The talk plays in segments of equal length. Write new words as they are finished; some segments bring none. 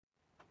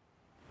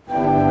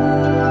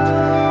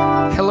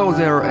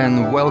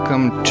and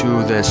welcome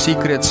to the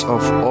Secrets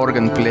of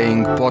Organ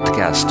Playing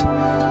podcast.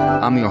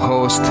 I'm your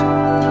host,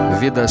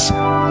 Vidas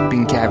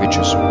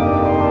Pinkevičius.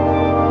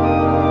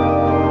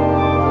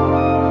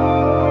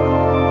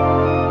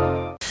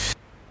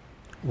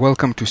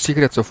 Welcome to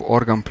Secrets of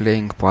Organ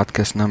Playing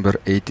podcast number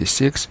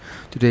 86.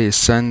 Today is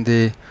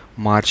Sunday,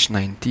 March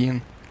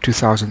 19,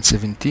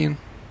 2017.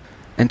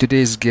 And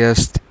today's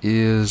guest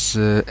is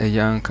a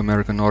young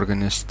American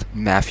organist,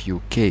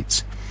 Matthew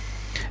Cates,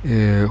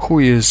 who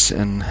is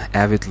an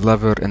avid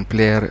lover and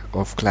player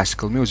of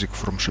classical music,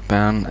 from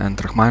Chopin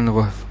and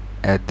Rachmaninoff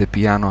at the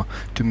piano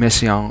to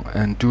Messiaen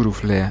and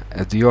Duruflé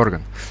at the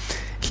organ.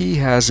 He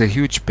has a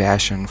huge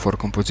passion for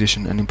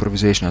composition and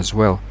improvisation as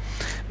well.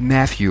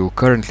 Matthew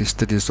currently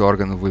studies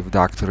organ with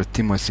Dr.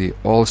 Timothy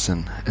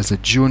Olsen as a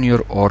junior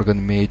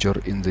organ major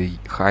in the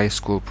high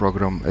school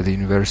program at the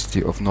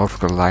University of North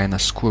Carolina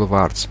School of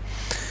Arts.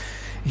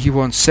 He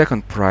won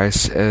second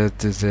prize at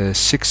the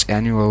 6th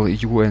annual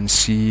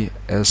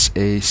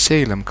UNCSA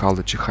Salem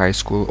College High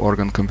School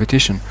organ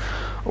competition,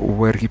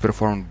 where he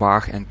performed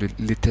Bach and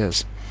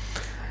Liszt's.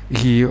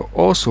 He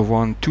also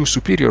won 2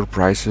 superior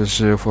prizes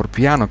for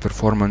piano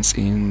performance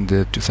in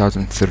the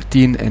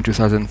 2013 and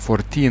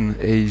 2014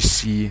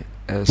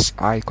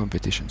 ACSI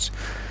competitions.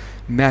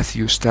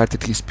 Matthew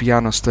started his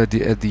piano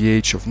study at the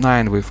age of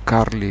 9 with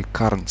Carly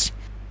Carnes.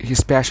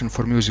 His passion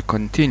for music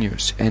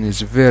continues and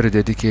is very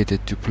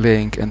dedicated to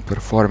playing and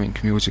performing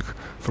music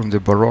from the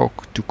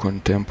Baroque to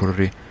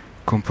contemporary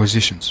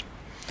compositions.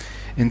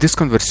 In this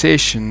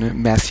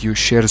conversation, Matthew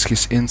shares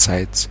his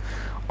insights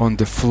on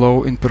the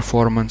flow in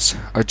performance,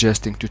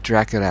 adjusting to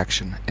tracker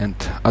action, and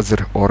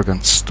other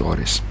organ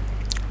stories.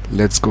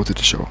 Let's go to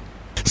the show.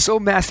 So,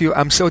 Matthew,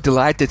 I'm so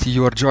delighted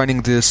you are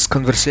joining this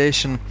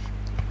conversation.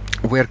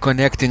 We're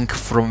connecting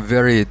from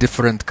very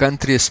different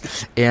countries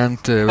and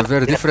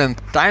very different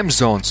time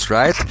zones,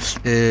 right?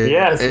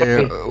 Yes.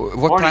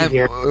 What morning time?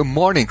 Here.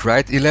 Morning,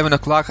 right? 11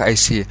 o'clock, I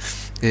see,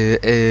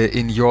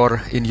 in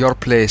your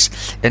place.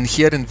 And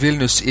here in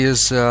Vilnius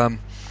is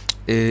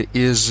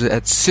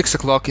at 6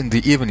 o'clock in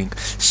the evening.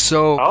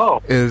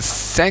 So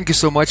thank you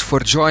so much for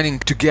joining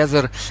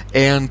together,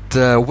 and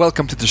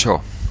welcome to the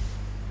show.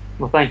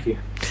 Well, thank you.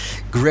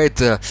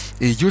 Great.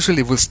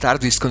 Usually we'll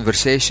start these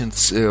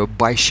conversations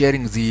by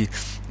sharing the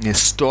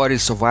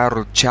stories of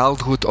our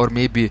childhood, or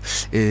maybe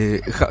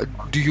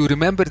do you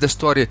remember the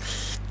story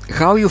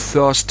how you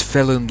first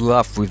fell in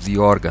love with the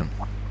organ?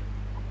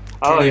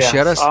 Can you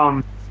share us?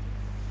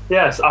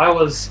 Yes,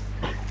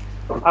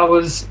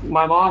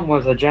 my mom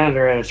was a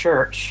janitor at a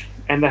church,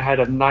 and they had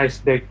a nice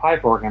big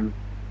pipe organ.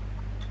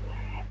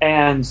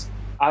 And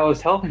I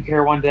was helping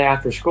her one day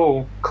after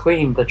school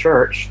clean the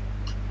church.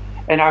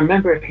 And I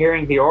remember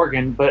hearing the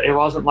organ, but it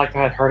wasn't like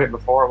I had heard it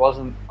before. It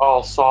wasn't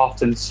all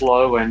soft and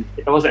slow, and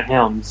it wasn't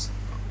hymns.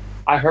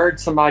 I heard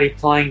somebody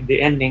playing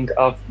the ending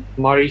of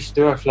Maurice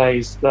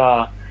Duruflé's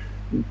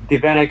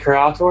Divine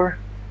Creator,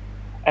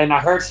 and I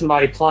heard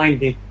somebody playing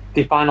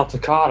the final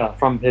toccata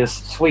from his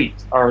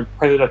suite, or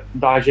Prelude,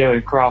 Adagio,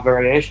 and Chorale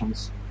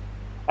Variations.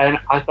 And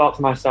I thought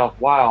to myself,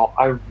 wow,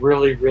 I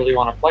really, really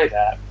want to play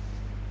that.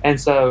 And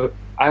so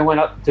I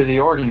went up to the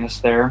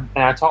organist there,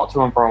 and I talked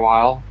to him for a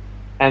while.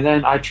 And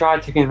then I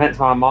tried to convince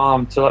my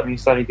mom to let me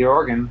study the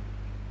organ,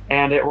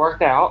 and it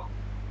worked out.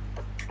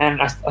 And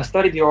I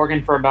studied the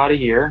organ for about a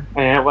year,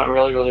 and it went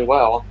really, really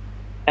well.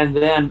 And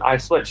then I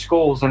switched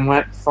schools and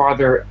went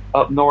farther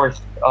up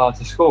north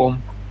to school,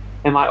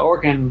 and my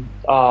organ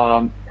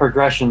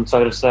progression,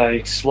 so to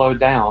say, slowed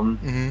down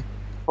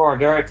for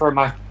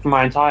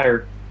my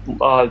entire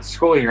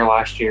school year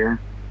last year,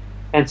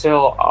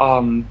 until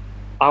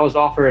I was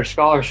offered a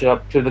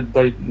scholarship to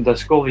the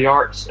School of the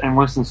Arts in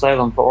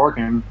Winston-Salem for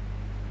organ.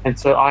 And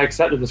so I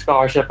accepted the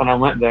scholarship and I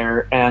went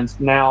there, and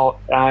now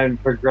I'm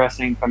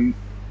progressing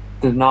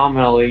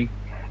phenomenally.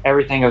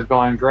 Everything is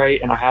going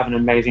great, and I have an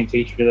amazing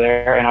teacher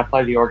there, and I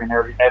play the organ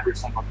every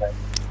single day.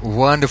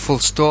 Wonderful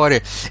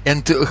story.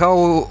 And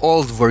how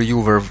old were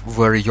you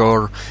where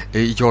your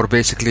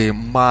basically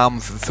mom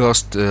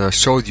first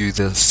showed you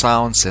the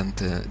sounds and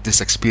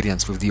this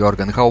experience with the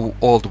organ? How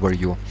old were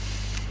you?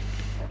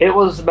 It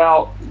was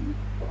about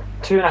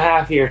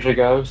 2.5 years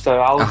ago.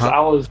 So I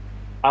was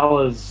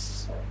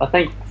I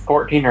think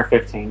 14 or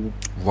 15.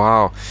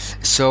 Wow.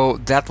 So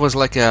that was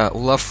like a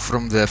love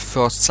from the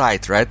first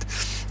sight, right?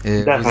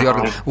 With the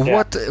organ.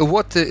 Yeah.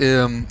 What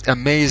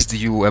amazed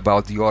you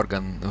about the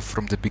organ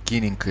from the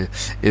beginning?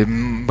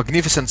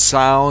 Magnificent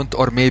sound,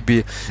 or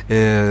maybe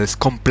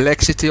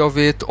complexity of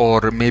it,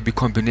 or maybe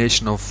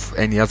combination of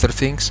any other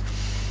things?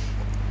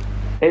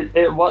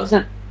 It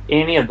wasn't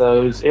any of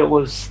those. It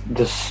was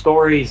the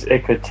stories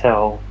it could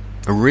tell.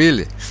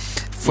 Really?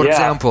 For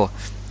example?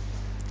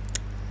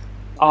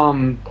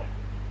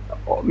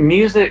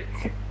 Music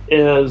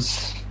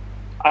is...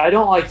 I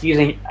don't like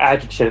using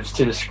adjectives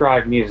to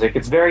describe music.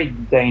 It's very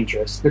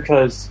dangerous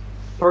because,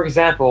 for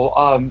example,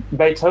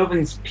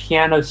 Beethoven's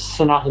Piano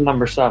Sonata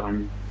No.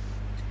 7,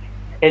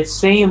 it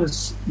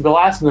seems, the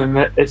last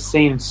movement, it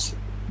seems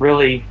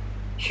really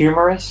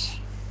humorous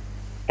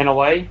in a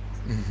way,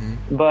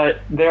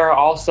 but there are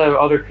also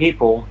other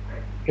people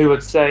who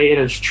would say it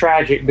is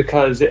tragic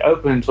because it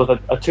opens with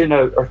a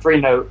two-note or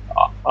three-note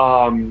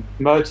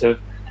motive,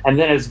 and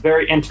then it's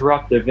very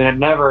interruptive, and it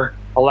never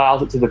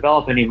allows it to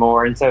develop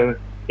anymore. And so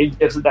it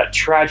gives it that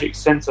tragic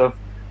sense of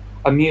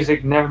a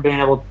music never being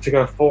able to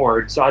go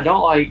forward. So I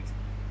don't like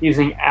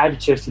using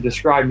adjectives to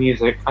describe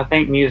music. I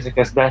think music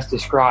is best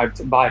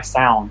described by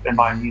sound and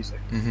by music.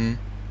 Mm-hmm.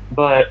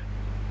 But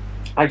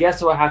I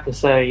guess what I have to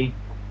say,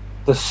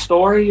 the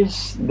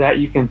stories that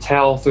you can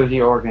tell through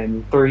the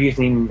organ, through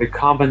using the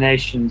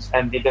combinations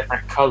and the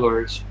different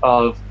colors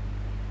of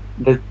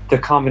the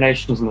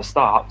combinations and the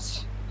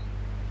stops,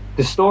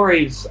 the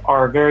stories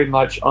are very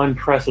much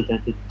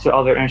unprecedented to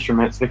other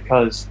instruments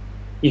because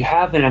you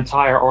have an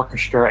entire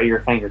orchestra at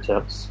your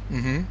fingertips.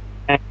 Mm-hmm.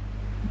 And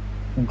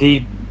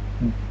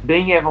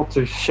being able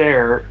to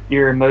share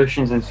your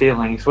emotions and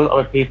feelings with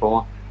other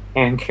people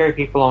and carry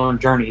people on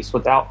journeys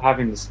without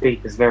having to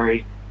speak is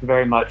very,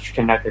 very much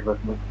connected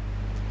with me.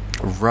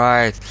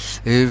 Right.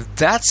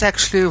 That's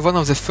actually one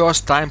of the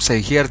first times I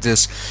hear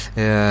this.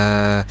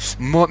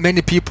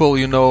 Many people,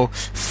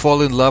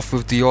 fall in love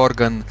with the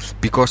organ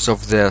because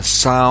of the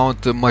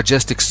sound, the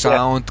majestic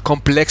sound,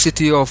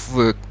 complexity of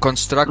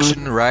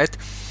construction, right?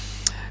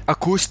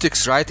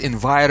 Acoustics, right?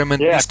 Environment,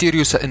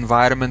 mysterious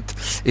environment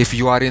if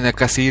you are in a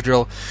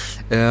cathedral.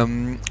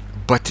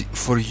 But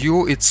for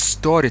you, it's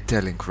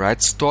storytelling,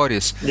 right?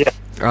 Stories. Yeah.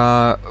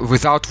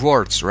 Without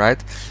words,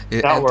 right?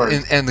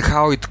 And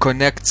how it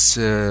connects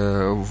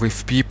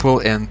with people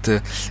and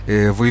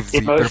with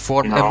the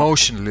performance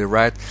emotionally,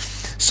 right?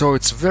 So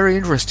it's very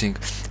interesting.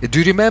 Do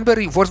you remember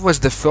what was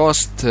the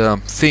first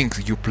thing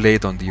you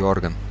played on the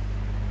organ?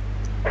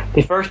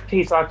 The first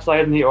piece I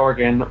played on the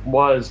organ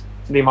was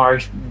the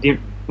Maurice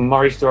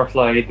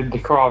Durflé, the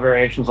choral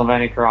variations on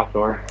Veni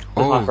Creator.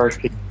 My first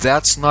piece.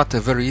 That's not a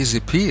very easy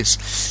piece.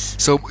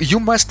 So you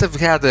must have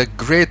had a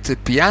great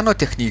piano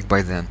technique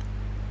by then.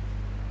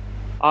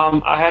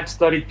 I had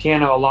studied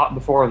piano a lot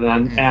before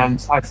then,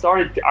 and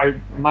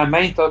my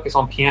main focus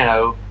on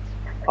piano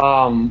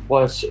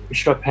was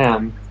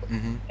Chopin,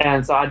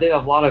 and so I did a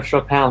lot of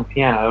Chopin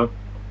piano,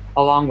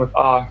 along with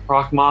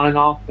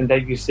Rachmaninoff and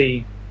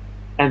Debussy,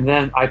 and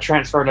then I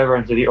transferred over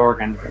into the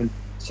organ. And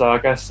so I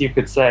guess you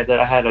could say that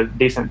I had a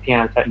decent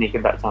piano technique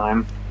at that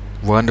time.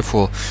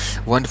 Wonderful,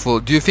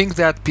 wonderful. Do you think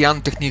that piano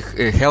technique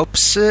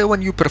helps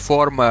when you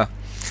perform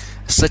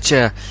such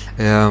a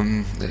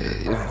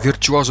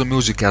virtuoso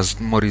music as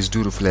Maurice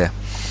Duruflé?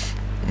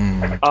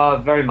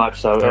 Very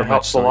much so. It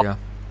helps a lot. Yeah.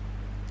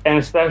 And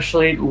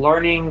especially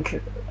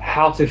learning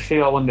how to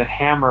feel when the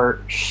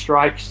hammer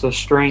strikes the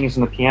strings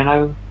in the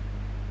piano,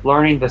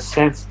 learning the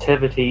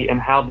sensitivity and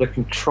how to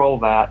control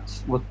that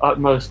with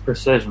utmost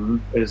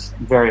precision is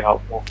very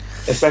helpful,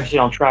 especially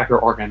on tracker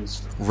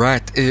organs.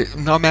 Right.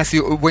 Now,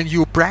 Matthew, when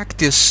you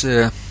practice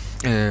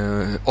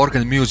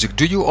organ music,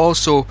 do you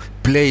also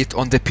play it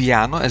on the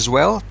piano as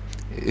well?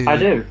 I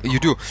do. You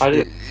do. I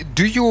do.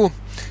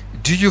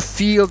 Do you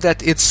feel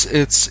that it's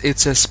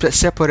a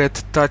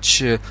separate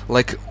touch,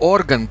 like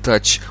organ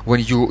touch,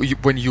 when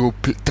you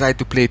try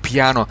to play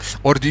piano,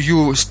 or do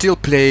you still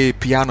play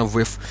piano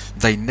with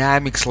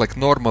dynamics like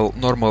normal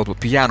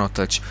piano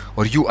touch,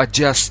 or you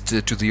adjust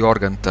to the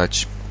organ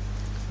touch?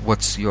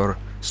 What's your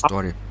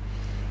story?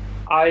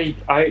 I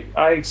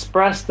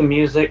express the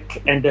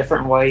music in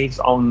different ways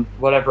on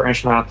whatever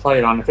instrument I play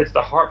it on. If it's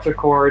the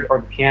harpsichord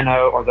or the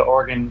piano or the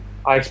organ,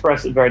 I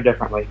express it very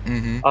differently.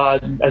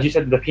 As you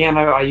said, the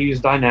piano, I use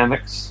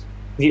dynamics.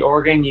 The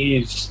organ, you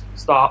use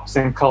stops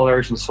and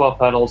colors and swell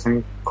pedals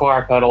and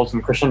choir pedals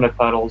and crescendo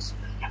pedals.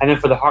 And then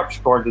for the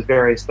harpsichord, there's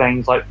various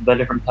things like the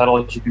different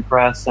pedals you can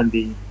press and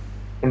the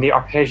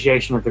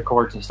arpeggiation of the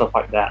chords and stuff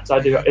like that. So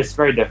it's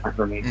very different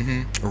for me.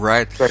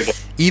 Right. Very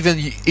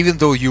different. Even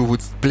though you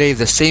would play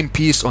the same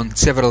piece on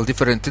several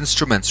different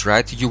instruments,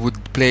 right? You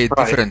would play it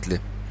differently.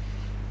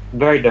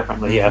 Very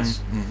differently,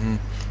 yes.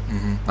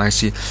 I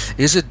see.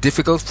 Is it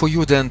difficult for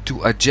you then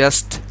to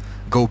adjust,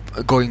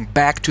 going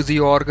back to the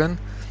organ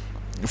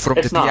from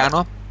the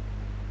piano?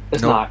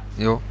 It's not.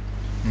 No.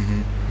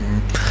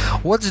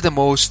 What's the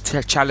most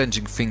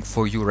challenging thing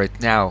for you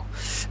right now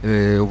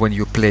when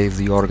you play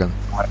the organ?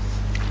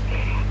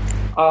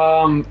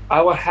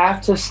 I would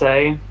have to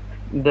say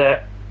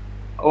that,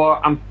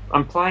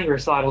 I'm playing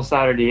recital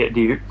Saturday at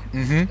Duke,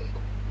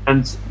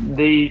 and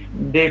the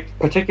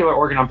particular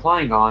organ I'm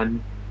playing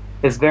on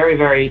is very,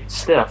 very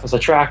stiff. It's a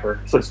tracker,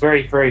 so it's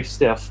very, very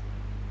stiff.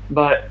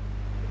 But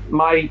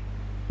my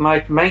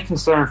main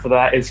concern for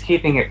that is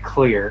keeping it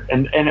clear,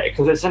 and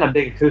because it's in a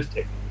big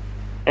acoustic,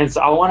 and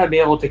so I want to be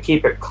able to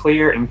keep it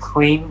clear and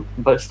clean,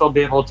 but still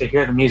be able to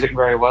hear the music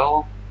very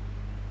well,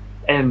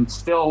 and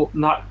still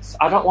not.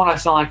 I don't want to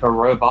sound like a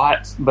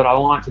robot, but I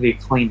want it to be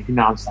clean. If you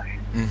know what I'm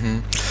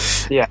saying?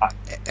 Yeah,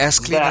 as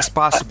clean as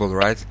possible,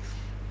 right?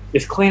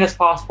 As clean as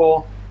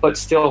possible, but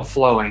still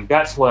flowing.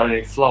 That's what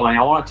it's flowing.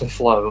 I want it to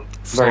flow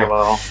very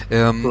well.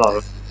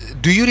 Flow.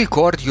 Do you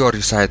record your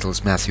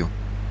recitals, Matthew?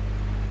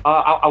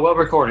 I will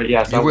record it,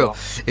 yes. You will.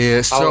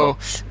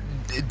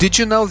 Did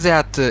you know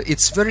that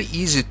it's very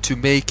easy to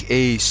make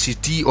a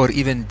CD or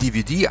even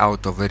DVD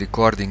out of a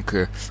recording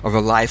of a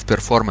live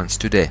performance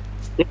today?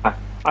 Yeah,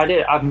 I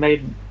did.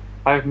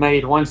 I've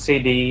made one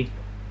CD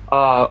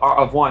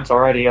of once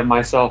already of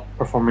myself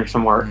performing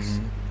some works.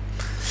 Mm-hmm.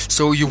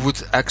 So you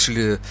would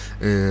actually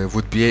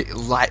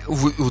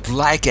would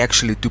like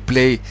actually to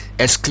play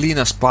as clean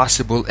as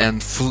possible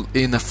and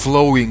in a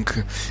flowing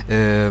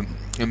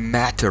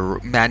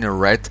manner,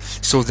 right?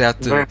 So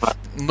that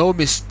no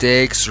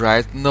mistakes,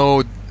 right?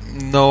 No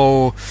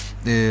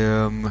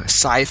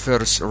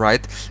ciphers,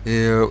 right?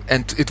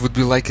 And it would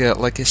be like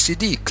a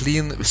CD,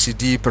 clean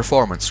CD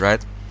performance,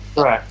 right?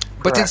 Correct.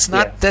 But it's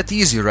not that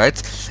easy, right?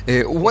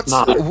 What's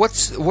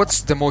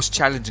the most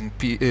challenging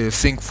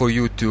thing for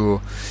you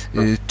to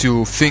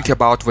think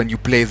about when you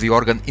play the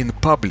organ in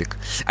public?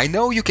 I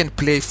know you can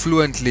play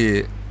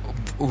fluently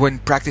when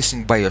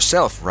practicing by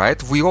yourself,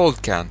 right? We all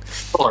can.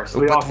 Of course,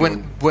 we all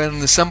can.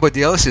 When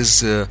somebody else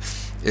is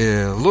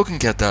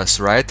looking at us,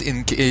 right?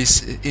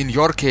 In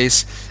your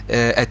case,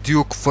 at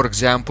Duke, for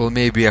example,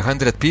 maybe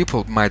 100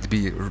 people might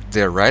be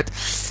there, right?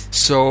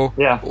 So,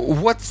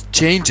 what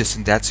changes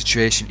in that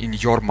situation in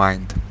your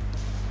mind?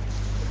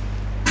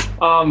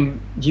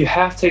 You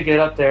have to get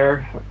up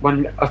there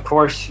when, of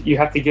course, you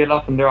have to get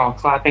up and they're all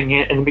clapping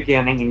in the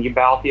beginning, and you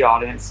bow at the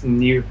audience,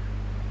 and you're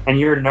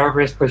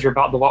nervous because you're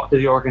about to walk to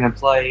the organ and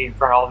play in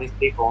front of all these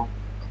people.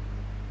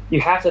 You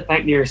have to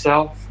think to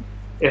yourself,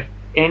 if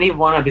any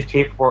one of these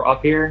people were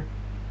up here,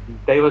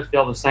 they would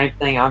feel the same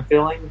thing I'm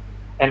feeling.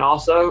 And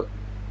also,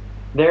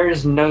 there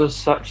is no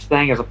such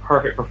thing as a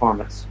perfect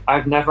performance.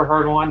 I've never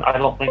heard one. I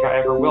don't think I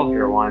ever will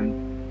hear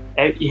one.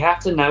 You have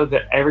to know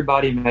that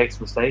everybody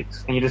makes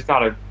mistakes, and you just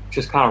gotta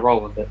kind of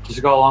roll with it.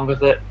 Just go along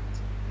with it.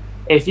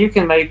 If you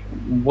can make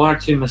one or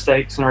two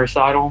mistakes in a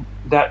recital,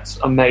 that's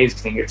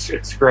amazing.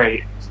 It's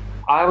great.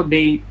 I would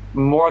be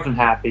more than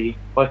happy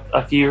with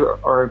a few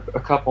or a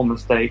couple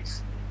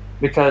mistakes,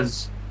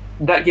 because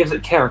that gives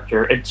it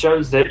character. It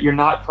shows that you're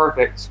not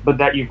perfect, but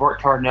that you've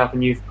worked hard enough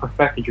and you've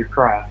perfected your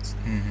craft.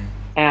 Mm-hmm.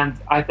 And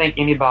I think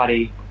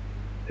anybody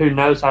who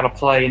knows how to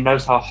play and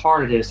knows how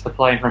hard it is to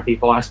play in front of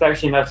people, and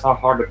especially knows how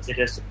hard it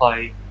is to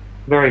play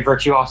very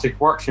virtuosic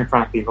works in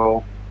front of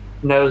people,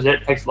 knows that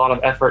it takes a lot of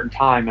effort and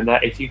time, and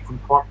that if you can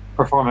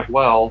perform it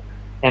well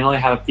and only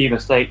have a few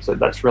mistakes,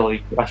 that's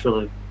really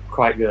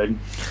quite good.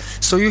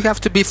 So you have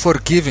to be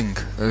forgiving,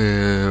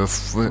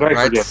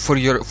 right? For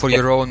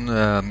your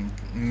own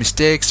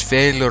mistakes,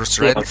 failures,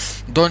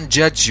 right? Don't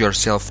judge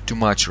yourself too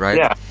much, right?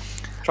 Yeah.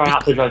 Try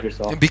not to judge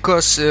yourself.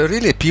 Because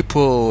really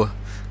people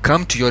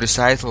come to your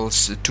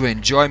recitals to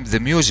enjoy the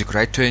music,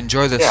 right? To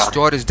enjoy the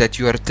stories that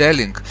you are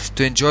telling,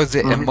 to enjoy the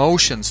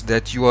emotions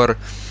that you are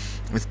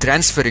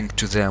transferring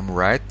to them,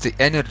 right? The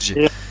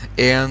energy.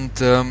 And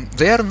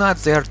they are not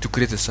there to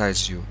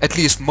criticize you. At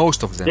least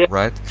most of them,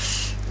 right?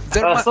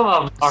 Some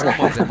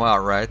of them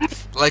are, right?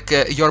 Like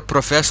your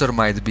professor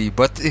might be,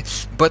 but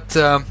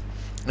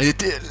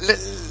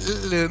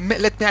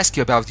let me ask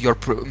you about your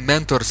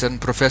mentors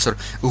and professor.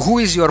 Who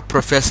is your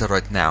professor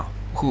right now?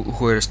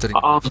 Who are you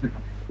studying?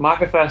 My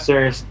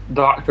professor is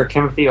Dr.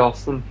 Timothy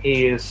Olson.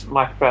 He is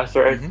my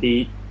professor at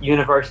the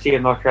University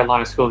of North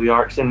Carolina School of the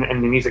Arts and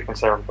the Music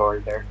Conservatory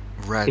there.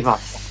 Right.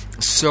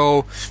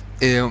 So,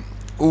 in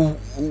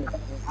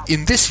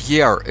this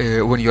year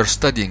when you're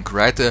studying,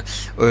 right?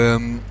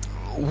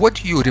 What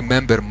do you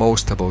remember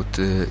most about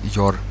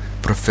your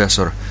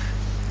professor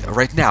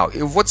right now?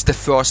 What's the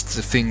first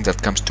thing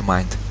that comes to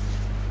mind?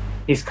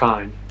 He's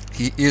kind.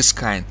 He is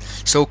kind.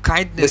 So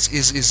kindness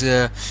is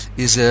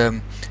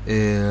a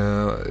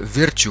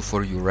virtue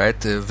for you,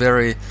 right? A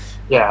very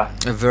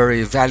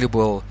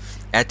valuable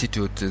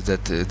attitude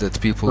that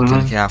people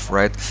can have,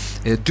 right?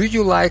 Do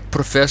you like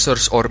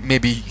professors, or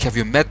maybe have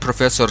you met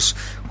professors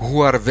who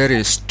are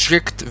very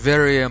strict,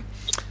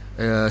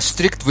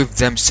 strict with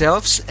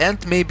themselves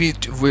and maybe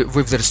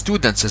with their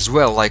students as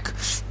well? Like,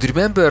 do you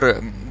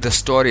remember the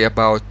story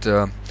about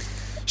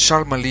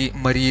Charles-Marie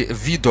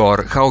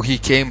Widor, how he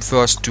came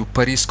first to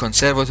Paris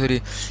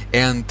Conservatory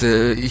and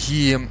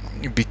he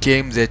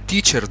became the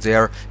teacher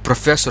there,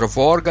 professor of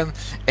organ,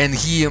 and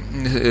he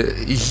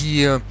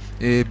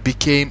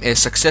became a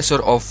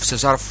successor of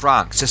César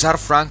Franck. César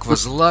Franck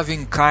was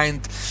loving,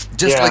 kind,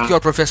 just like your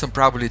professor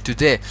probably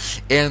today.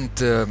 And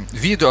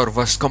Widor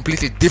was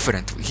completely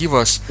different. He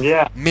was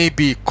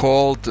maybe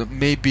cold,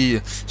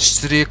 maybe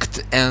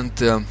strict, and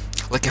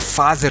like a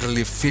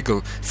fatherly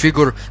figure,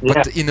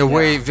 but in a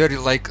way very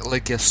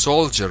like a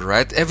soldier,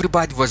 right?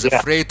 Everybody was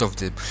afraid of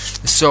him.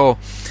 So,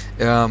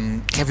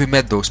 have you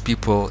met those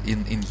people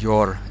in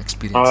your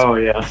experience? Oh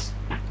yes.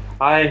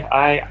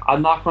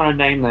 I'm not going to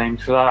name names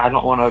because I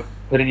don't want to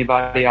put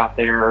anybody out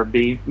there or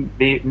be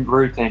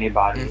rude to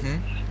anybody.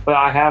 But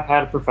I have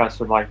had a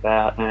professor like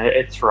that, and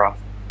it's rough.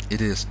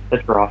 It is.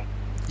 It's rough.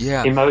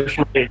 Yeah.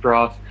 Emotionally, it's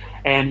rough.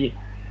 And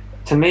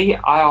to me,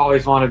 I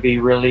always want to be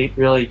really,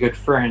 really good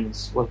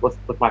friends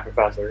with my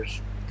professors.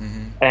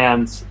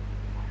 And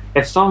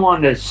if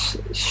someone is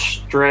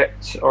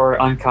strict or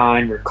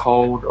unkind or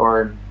cold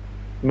or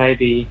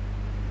maybe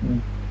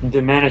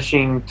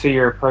diminishing to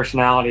your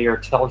personality or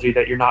tells you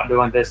that you're not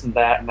doing this and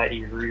that and that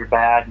you're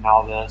bad and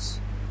all this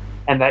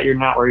and that you're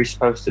not where you're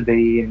supposed to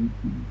be and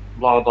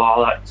blah blah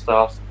all that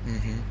stuff.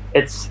 Mm-hmm.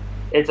 It's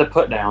a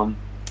put down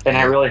and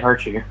it really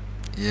hurts you.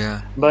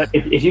 Yeah. But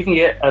if you can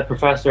get a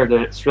professor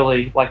that's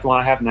really like the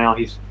one I have now,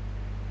 he's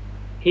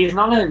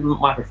not only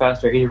my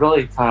professor, he's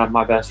really kind of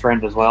my best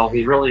friend as well.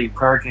 He's really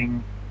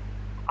encouraging.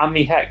 I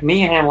mean, heck,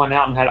 me and him went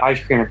out and had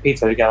ice cream and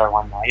pizza together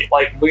one night.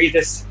 Like he's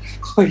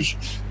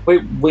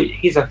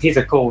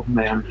a cool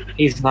man.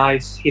 He's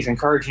nice. He's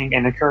encouraging,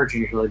 and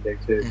encouraging is really big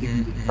too.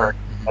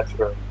 That's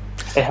really,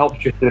 it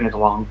helps your students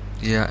along.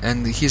 Yeah,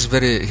 and he's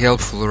very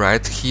helpful,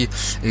 right? He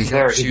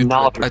helps you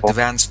to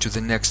advance to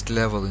the next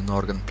level in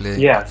organ playing.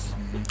 Yes,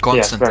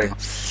 constantly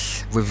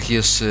yes, with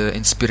his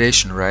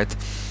inspiration, right?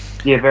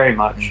 Yeah, very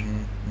much.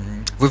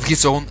 With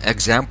his own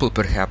example,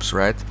 perhaps,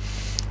 right?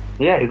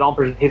 Yeah, his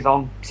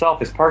own self,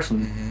 his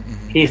person.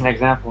 He's an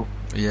example.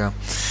 Yeah.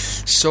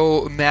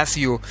 So,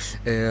 Matthew,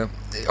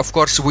 of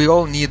course, we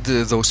all need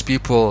those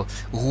people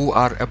who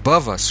are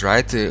above us,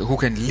 right? Who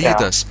can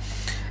lead us.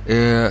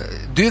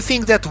 Do you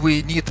think that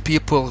we need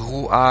people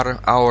who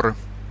are our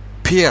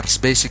peers,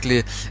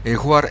 basically,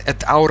 who are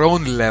at our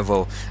own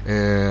level?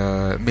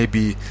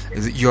 Maybe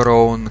your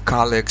own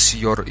colleagues,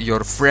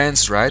 your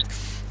friends, right?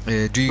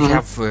 Do you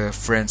have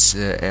friends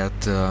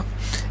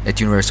at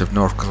University of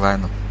North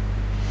Carolina?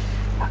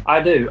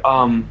 I do.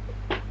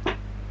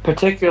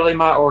 Particularly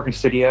my organ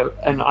studio,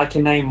 and I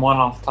can name one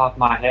off the top of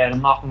my head.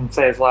 I'm not going to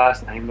say his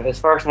last name, but his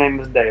first name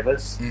is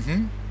Davis.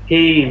 Mm-hmm.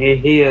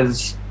 He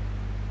is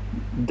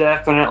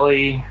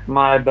definitely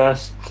my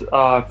best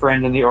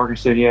friend in the organ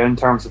studio in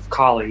terms of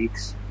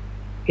colleagues.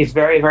 He's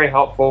very, very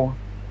helpful.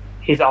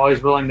 He's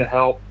always willing to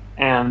help,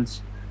 and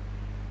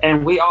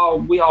we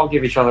all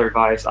give each other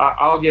advice.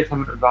 I'll give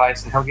him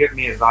advice, and he'll give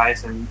me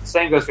advice, and the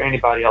same goes for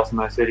anybody else in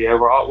my studio.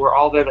 We're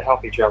all there to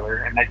help each other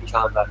and make each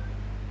other better.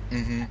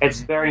 Mm-hmm.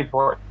 It's very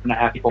important to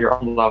have people at your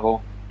own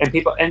level, and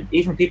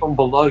even people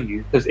below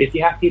you, because if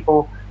you have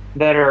people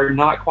that are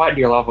not quite to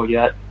your level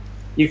yet,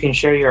 you can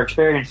share your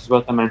experiences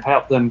with them and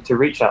help them to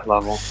reach that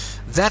level.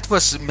 That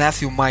was,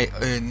 Matthew, my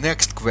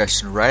next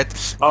question, right?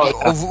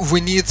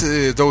 We need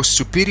those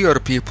superior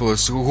people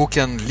who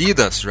can lead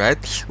us, right?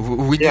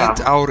 We need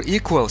our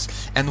equals,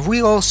 and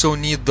we also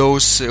need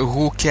those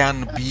who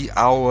can be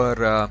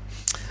our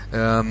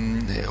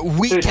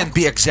can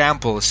be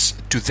examples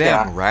to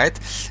them, right?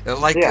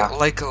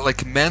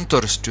 Like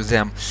mentors to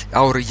them,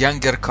 our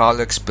younger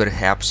colleagues,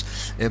 perhaps.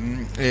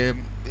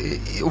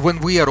 When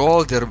we are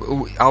older,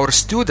 our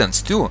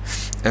students too.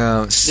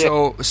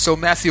 So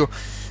Matthew,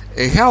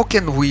 how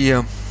can we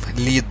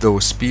lead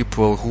those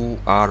people who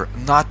are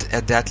not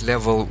at that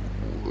level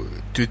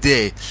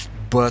today,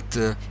 but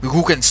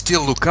who can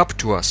still look up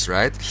to us,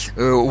 right?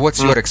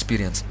 What's your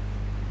experience?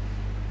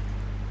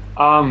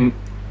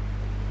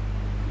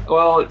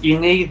 Well, you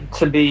need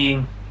to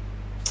be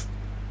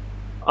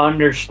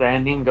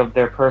understanding of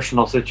their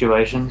personal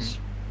situations.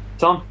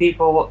 Some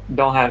people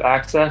don't have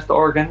access to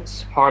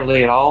organs,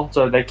 hardly at all,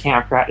 so they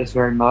can't practice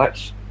very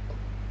much.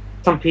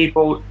 Some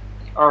people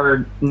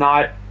are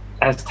not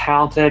as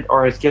talented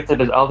or as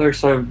gifted as others,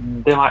 so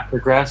they might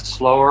progress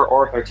slower,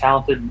 or if they're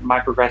talented,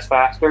 might progress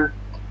faster.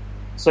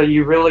 So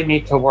you really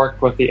need to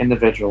work with the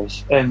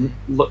individuals and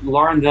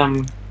learn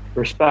them,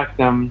 respect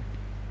them,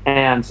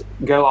 and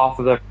go off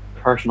of their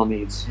personal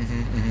needs.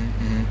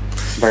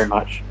 Very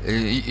much.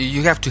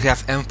 You have to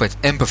have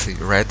empathy,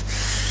 right?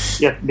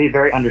 Yeah, be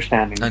very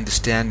understanding.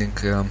 Understanding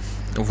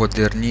what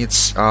their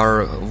needs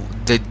are,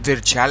 their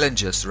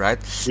challenges, right?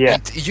 Yeah.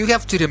 And you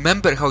have to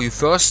remember how you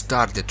first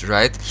started,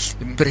 right?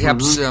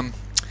 Perhaps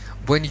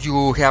when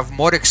you have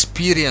more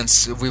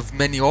experience with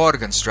many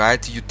organs,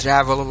 right? You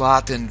travel a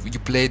lot and you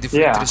play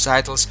different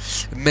recitals.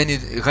 Many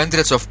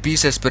hundreds of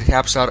pieces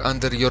perhaps are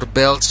under your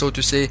belt, so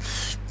to say.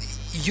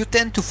 You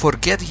tend to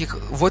forget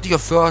what your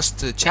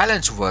first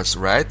challenge was,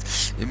 right?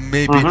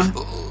 Maybe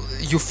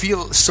you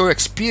feel so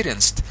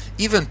experienced.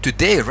 Even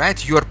today,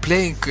 right? You are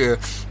playing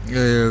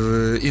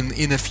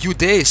in a few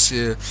days,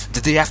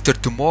 the day after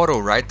tomorrow,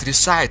 right?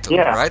 Recital,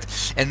 right?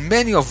 And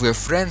many of your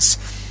friends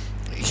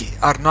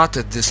are not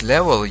at this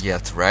level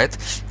yet, right?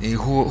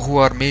 Who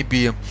are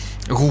maybe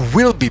who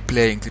will be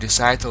playing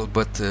recital,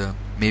 but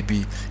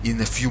maybe in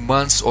a few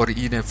months or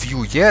in a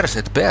few years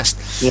at best.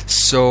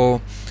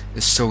 So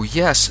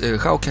yes,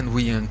 how can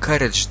we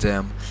encourage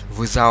them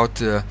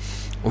without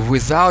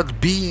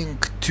being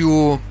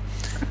too,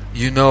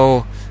 we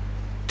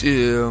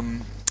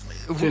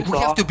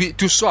have to be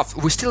too soft.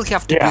 We still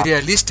have to be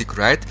realistic,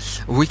 right?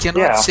 We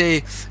cannot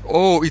say,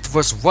 "Oh, it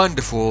was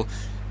wonderful,"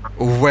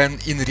 when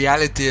in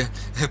reality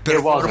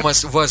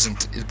performance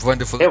wasn't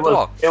wonderful at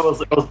all. It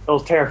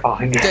was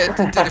terrifying.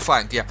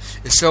 Terrifying, yeah.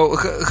 So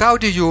how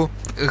do you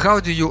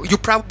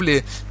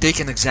probably take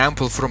an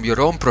example from your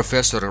own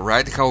professor,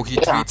 right? How he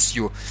treats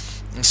you.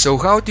 So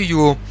how do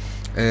you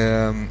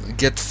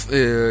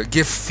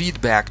give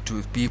feedback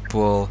to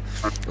people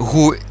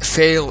who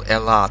fail a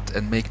lot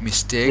and make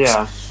mistakes?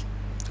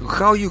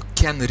 How you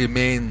can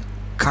remain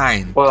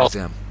kind to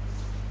them,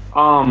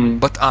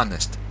 but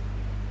honest?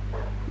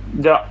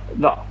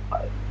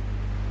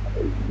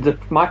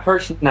 my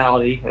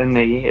personality in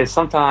me is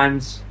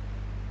sometimes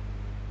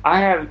I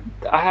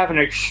have an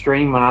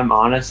extreme when I'm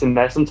honest, and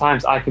that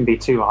sometimes I can be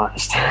too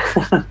honest.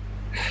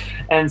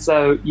 And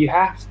so you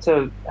have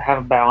to have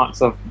a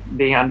balance of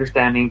being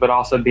understanding, but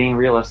also being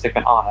realistic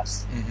and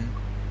honest. Mm-hmm.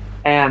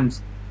 And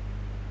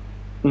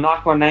I'm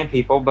not going to name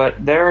people,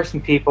 but there are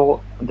some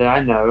people that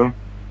I know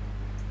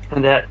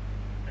that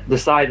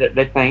decide that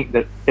they think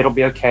that it'll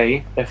be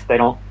okay if they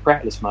don't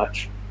practice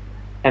much,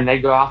 and they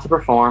go out to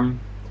perform,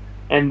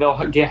 and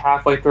they'll get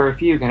halfway through a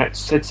fugue, and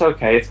it's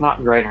okay. It's not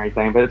great or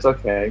anything, but it's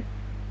okay.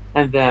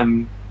 And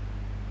then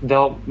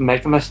they'll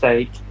make a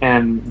mistake,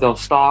 and they'll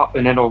stop,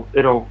 and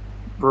it'll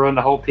ruin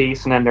the whole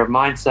piece, and then their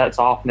mindset's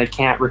off, and they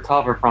can't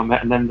recover from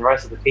it, and then the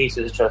rest of the piece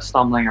is just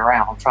stumbling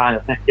around trying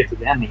to get to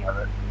the ending of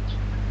it.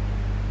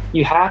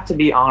 You have to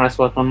be honest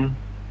with them.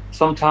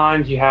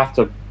 Sometimes you have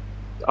to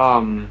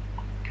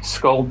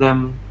scold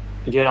them,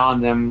 get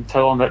on them,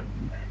 tell them that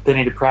they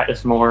need to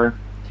practice more.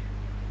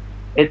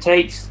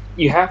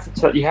 You have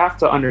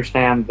to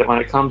understand that when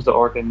it comes to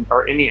organ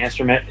or any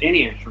instrument,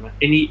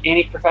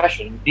 any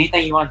profession,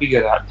 anything you want to be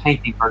good at,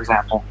 painting, for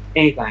example,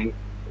 anything,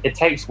 it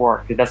takes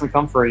work. It doesn't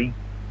come free.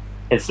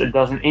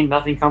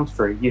 Nothing comes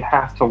free. You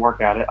have to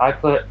work at it. I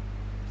put,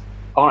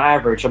 on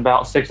average,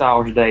 about 6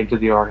 hours a day to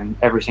the organ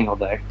every single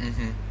day.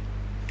 Mm-hmm.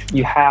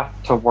 You have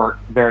to work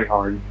very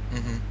hard.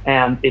 Mm-hmm.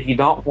 And if you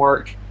don't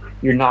work,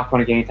 you're not going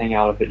to get anything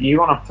out of it. You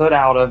want to put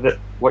out of it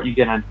what you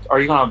get in, or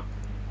you're going to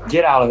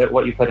get out of it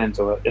what you put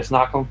into it. It's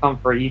not going to come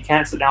free. You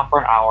can't sit down for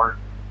an hour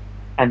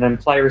and then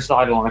play a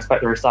recital and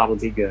expect the recital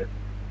to be good.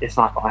 It's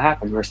not going to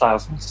happen. The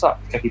recital's going to suck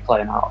if you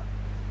play an hour.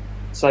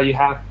 So you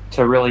have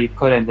to really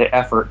put in the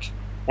effort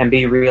and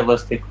be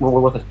realistic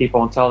with the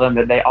people and tell them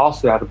that they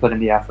also have to put in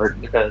the effort,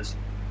 because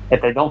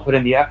if they don't put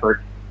in the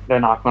effort, they're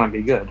not going to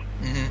be good.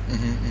 Mm-hmm,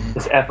 mm-hmm.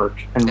 It's effort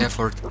and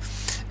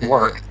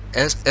work.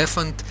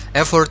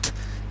 Effort,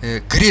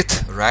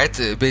 grit, right?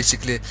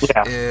 Basically,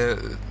 yeah.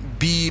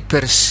 Be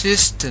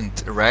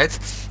persistent, right?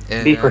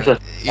 Be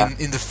persistent.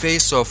 In the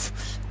face of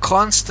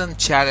constant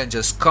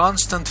challenges,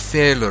 constant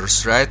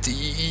failures, right?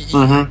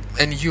 Mm-hmm.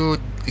 And you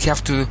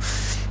have to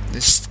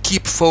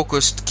keep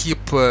focused, keep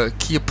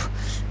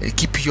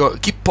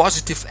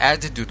positive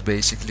attitude,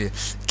 basically.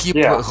 Keep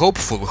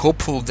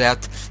hopeful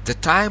that the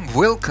time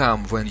will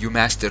come when you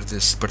master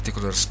this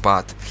particular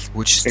spot,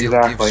 which still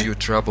gives you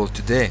trouble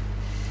today.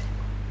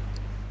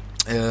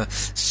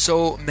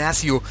 So,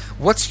 Matthew,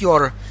 what's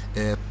your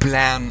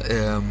plan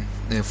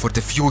for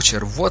the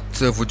future?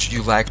 What would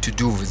you like to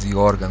do with the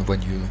organ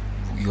when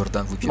you're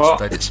done with your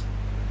studies?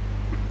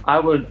 I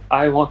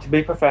want to be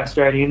a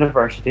professor at a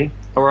university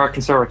or a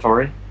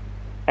conservatory,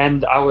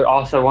 and I would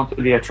also want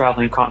to be a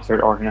traveling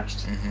concert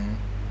organist, mm-hmm.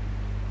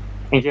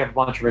 and give a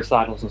bunch of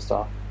recitals and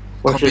stuff.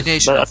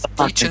 Combination of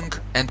teaching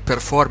and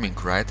performing,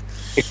 right?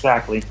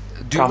 Exactly.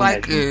 Do you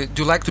like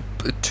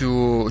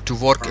to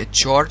work at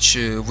church?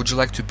 Would you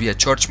like to be a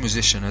church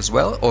musician as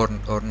well, or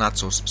not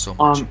so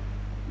much?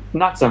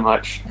 Not so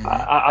much.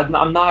 Mm-hmm.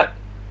 I'm not.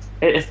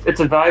 It's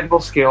a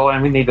valuable skill,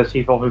 and we need those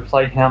people who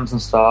play hymns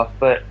and stuff.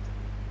 But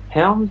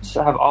hymns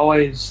have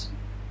always.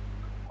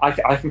 I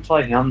can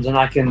play hymns and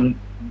I can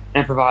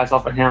improvise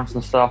off of hymns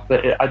and stuff,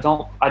 but I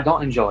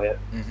don't enjoy it.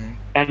 Mm-hmm.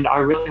 And I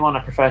really want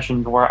a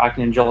profession where I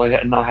can enjoy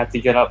it and not have to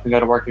get up and go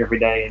to work every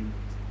day and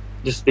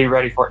just be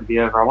ready for it to be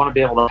over. I want to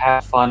be able to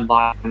have fun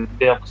life and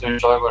be able to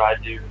enjoy what I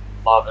do,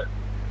 love it.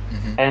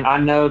 Mm-hmm. And I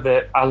know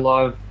that I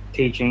love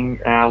teaching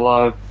and I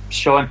love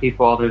showing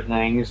people other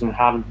things and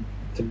how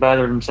to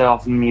better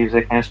themselves in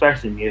music, and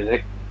especially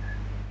music.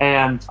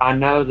 And I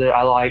know that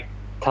I like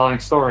telling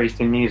stories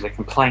through music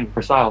and playing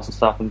recitals and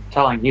stuff and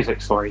telling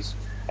music stories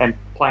and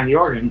playing the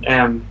organ.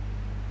 And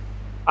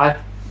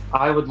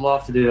I would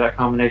love to do that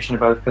combination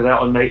of both, because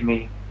that would make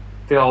me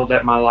feel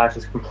that my life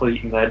is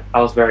complete and that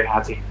I was very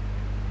happy.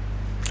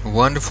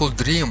 Wonderful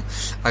dream.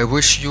 I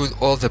wish you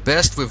all the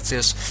best with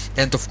this.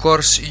 And of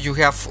course you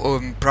have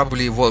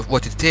probably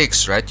what it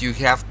takes, right? You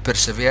have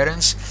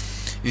perseverance,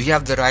 you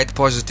have the right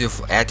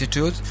positive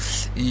attitude,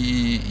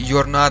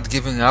 you're not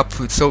giving up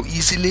so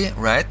easily,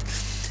 right?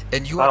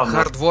 And you are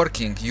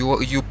hardworking.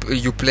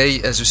 You play,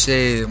 as you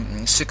say,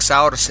 6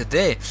 hours a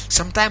day.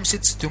 Sometimes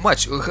it's too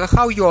much.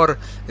 How your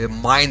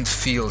mind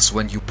feels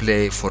when you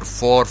play for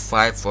 4,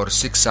 5, or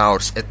 6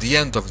 hours at the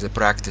end of the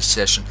practice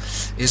session?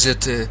 Is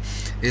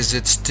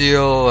it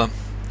still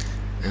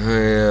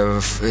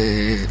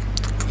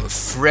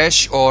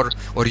fresh, or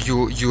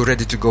you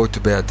ready to go to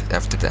bed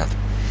after that?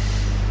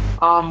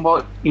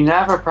 Well, you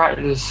never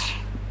practice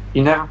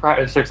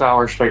 6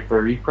 hours straight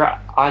through.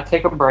 I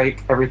take a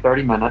break every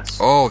 30 minutes.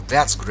 Oh,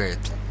 that's great.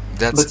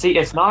 But see,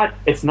 it's not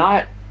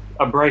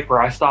a break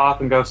where I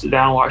stop and go sit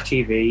down and watch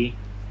TV.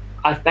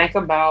 I think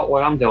about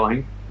what I'm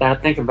doing, and I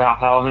think about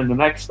how in the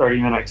next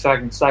 30-minute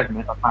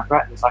segment of my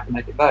practice I can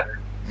make it better.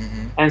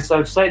 Mm-hmm. And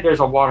so, say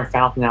there's a water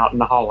fountain out in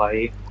the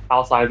hallway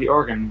outside of the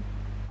organ,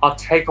 I'll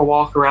take a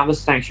walk around the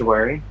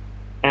sanctuary,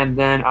 and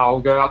then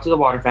I'll go out to the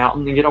water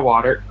fountain and get a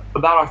water,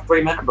 about a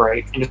 3-minute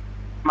break, and just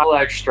my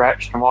legs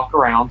stretched and walk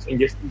around and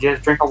just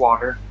drink of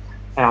water,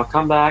 and I'll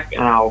come back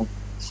and I'll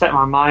set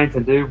my mind to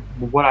do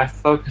what I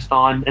focused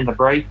on in the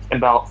break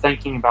about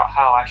thinking about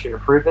how I should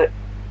improve it,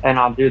 and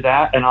I'll do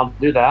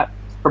that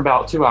for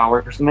about 2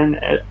 hours, and then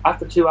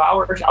after 2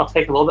 hours I'll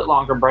take a little bit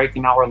longer break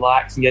and I'll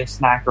relax and get a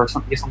snack or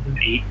something, get something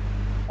to eat,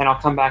 and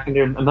I'll come back and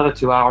do another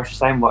 2 hours the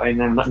same way, and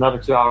then another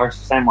 2 hours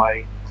the same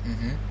way.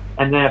 Mm-hmm.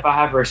 And then if I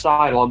have a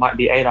recital, it might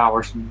be 8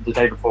 hours the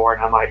day before,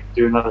 and I might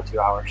do another 2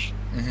 hours.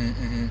 Mm-hmm,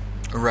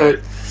 mm-hmm. Right.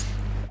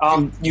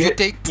 So, you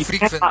take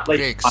frequent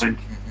breaks.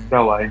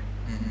 Go away.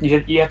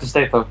 Mm-hmm. You have to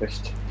stay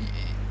focused.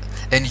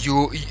 And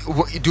you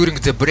during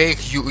the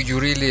break, you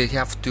really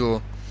have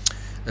to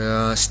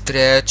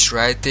stretch,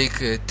 right?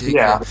 Take a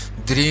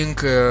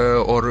drink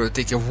or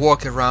take a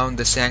walk around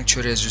the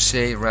sanctuary, as you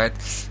say, right?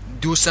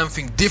 Do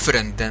something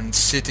different than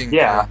sitting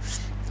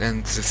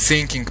and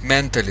thinking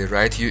mentally,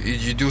 right?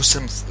 You do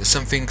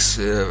some things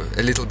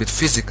a little bit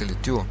physically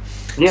too,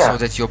 so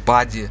that your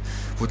body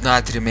would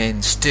not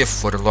remain stiff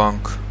for a long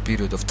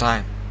period of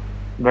time.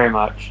 Very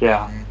much,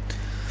 yeah.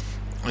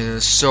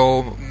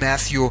 So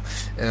Matthew,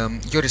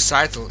 your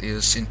recital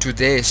is in 2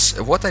 days.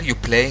 What are you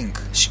playing?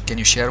 Can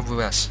you share with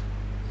us?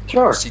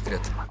 Sure.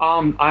 Secret.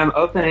 I'm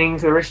opening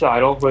the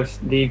recital with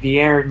the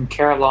Vierne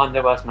Caroline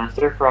de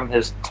Westminster from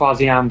his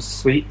Troisième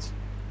Suite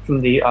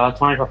from the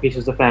 24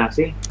 Pieces of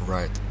Fantasy.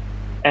 Right.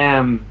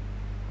 And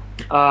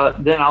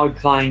then I'll be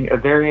playing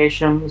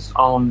variations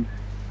on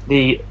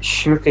the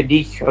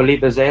Schmuckedik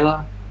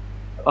Olibazela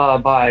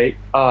by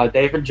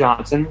David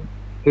Johnson,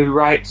 who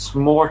writes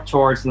more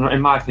towards,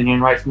 in my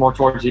opinion,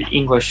 the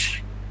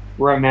English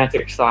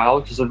romantic style,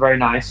 which is a very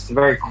nice,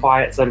 very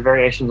quiet set of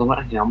variations on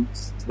that hymn.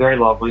 It's very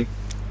lovely.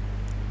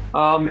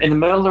 In the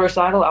middle of the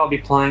recital, I'll be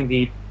playing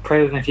the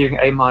Prelude and Fugue in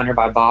A minor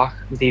by Bach,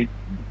 the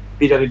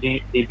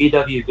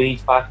BWV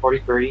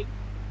 543.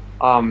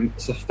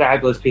 It's a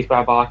fabulous piece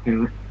by Bach,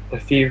 and the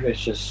fugue is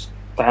just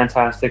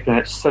fantastic, and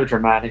it's so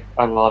dramatic.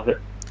 I love it.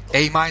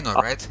 A minor,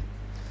 right?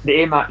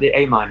 The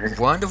A minor.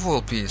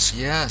 Wonderful piece,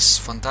 yes.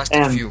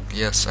 Fantastic fugue,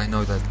 yes, I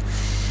know that.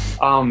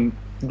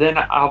 Then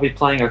I'll be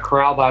playing a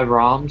chorale by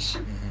Brahms,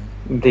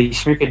 the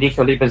Schmuckedik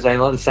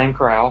Olibazela, the same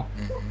chorale,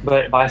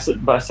 but by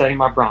setting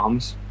by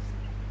Brahms,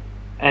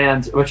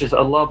 and which is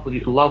a lovely,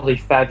 lovely,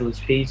 fabulous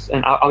piece.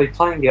 And I'll be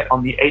playing it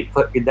on the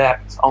 8-foot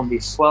gedeckt on the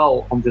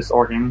swell on this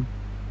organ,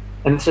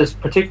 and this is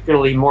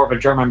particularly more of a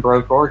German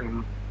Baroque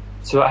organ,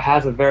 so it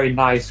has a very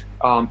nice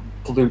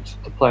flute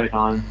to play it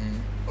on.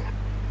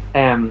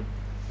 And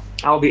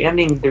I'll be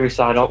ending the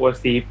recital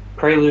with the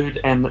Prelude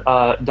and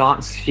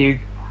Danse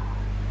Fugue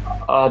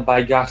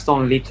by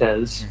Gaston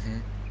Litez,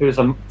 who is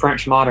a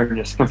French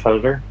modernist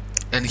composer.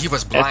 And he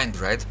was blind,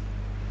 right?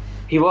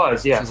 He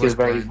was, yes. He was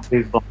blind.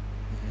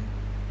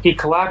 He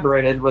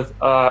collaborated with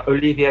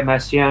Olivier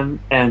Messiaen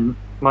and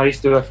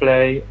Maurice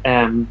Duruflé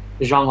and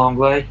Jean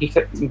Langlais.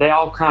 They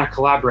all kind of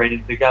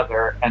collaborated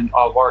together and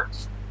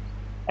worked.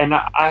 And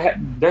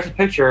there's a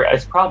picture,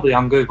 it's probably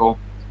on Google,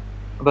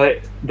 but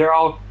they're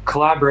all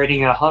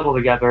collaborating in a huddle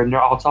together, and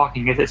they're all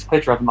talking. It's a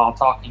picture of them all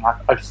talking.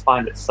 I just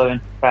find it so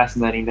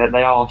fascinating that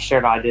they all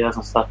shared ideas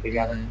and stuff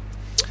together.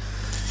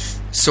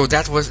 So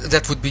that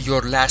would be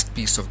your last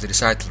piece of the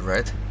recital,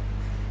 right?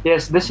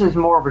 Yes, this is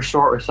more of a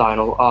short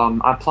recital.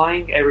 I'm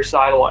playing a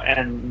recital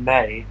in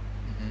May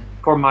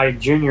for my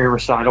junior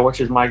recital,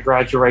 which is my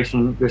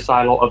graduation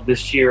recital of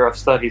this year of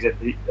studies at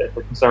the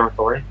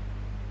conservatory.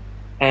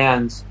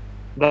 And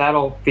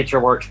that'll feature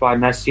works by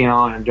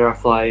Messiaen and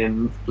Duruflé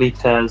and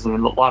Litez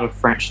and a lot of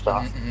French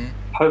stuff.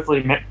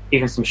 Hopefully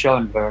even some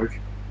Schoenberg.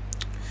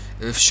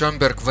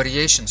 Schoenberg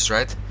variations,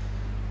 right?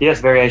 Yes,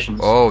 variations.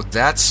 Oh,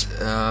 that's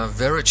a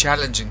very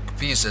challenging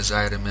piece, as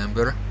I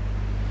remember.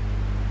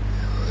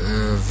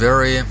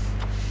 Very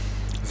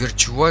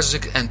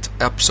virtuosic and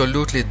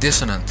absolutely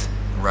dissonant,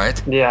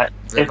 right? Yeah.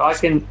 If I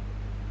can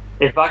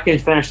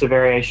finish the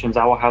variations,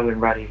 I will have them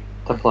ready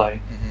to play,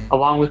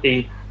 along with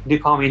the Du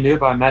Pas Minuit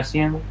by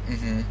Messiaen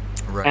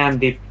right. and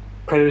the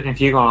Prelude and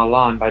Fugue on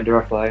Elan by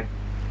Duruflé.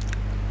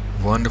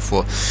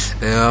 Wonderful.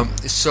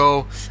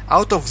 So,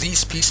 out of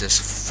these pieces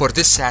for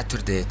this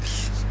Saturday,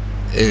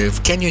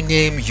 can you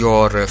name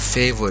your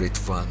favorite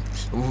one?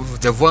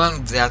 The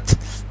one that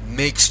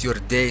makes your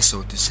day,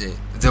 so to say.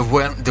 The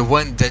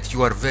one that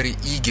you are very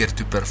eager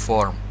to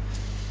perform.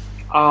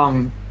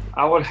 I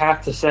would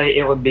have to say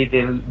it would be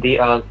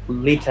the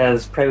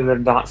Litez Prelude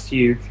and Danse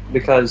Fugue,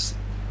 because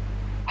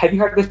have you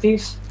heard this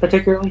piece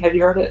particularly? Have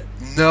you heard it?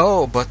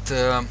 No, but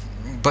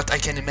I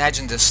can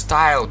imagine the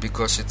style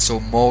because it's so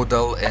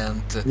modal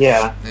and a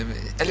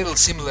little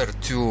similar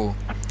to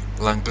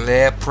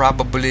Langlais,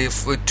 probably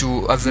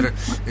to other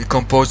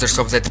composers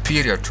of that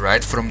period,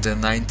 right? From the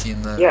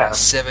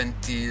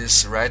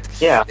 1970s, right?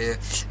 Yeah.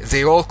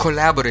 They all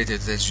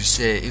collaborated, as you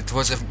say. It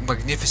was a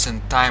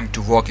magnificent time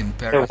to walk in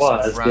Paris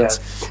and France,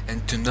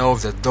 and to know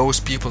that those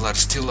people are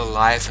still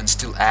alive and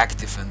still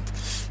active, and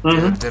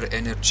their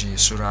energy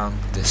surround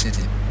the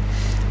city.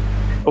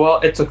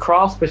 Well, it's a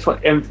cross between,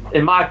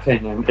 in my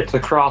opinion, it's a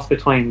cross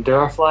between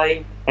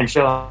Duruflé and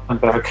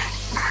Schoenberg.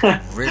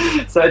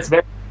 Really? So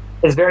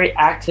it's very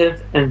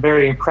active and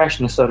very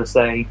impressionist, so to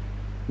say.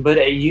 but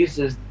it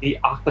uses the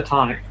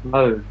octatonic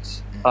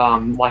modes,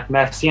 like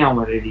Messiaen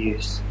would have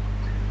used,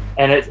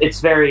 and it's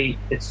very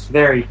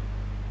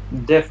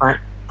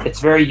different. It's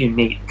very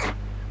unique,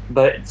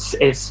 but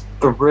it's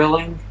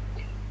thrilling,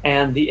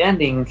 and the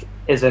ending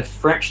is a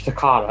French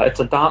toccata. It's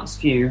a dance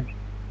fugue,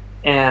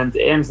 and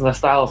it ends in the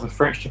style of a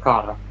French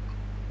toccata.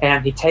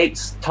 And he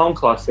takes tone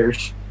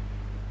clusters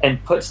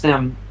and puts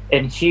them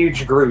in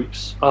huge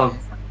groups of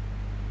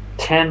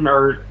 10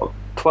 or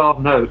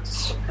 12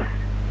 notes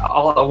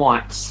all at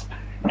once,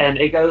 and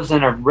it goes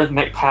in a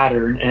rhythmic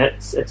pattern, and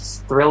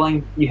it's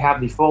thrilling. You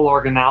have the full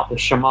organ out, the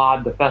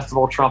chamade, the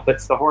festival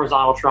trumpets, the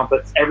horizontal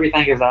trumpets,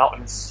 everything is out,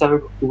 and it's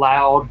so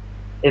loud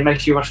it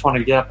makes you just want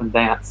to get up and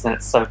dance, and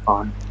it's so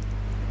fun.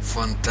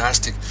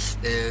 Fantastic.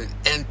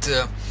 And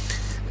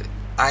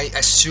I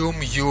assume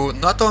you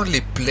not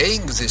only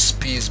playing this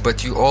piece,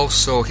 but you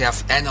also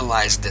have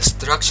analyzed the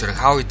structure,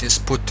 how it is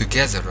put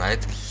together,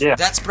 right? Yeah.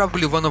 That's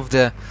probably one of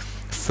the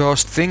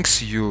first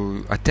things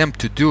you attempt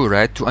to do,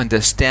 right? To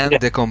understand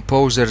the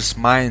composer's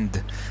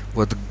mind,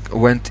 what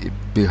went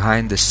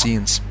behind the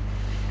scenes.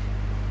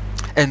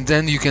 And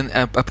then you can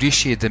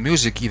appreciate the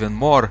music even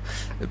more,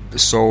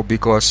 so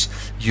because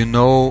you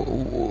know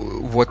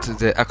what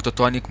the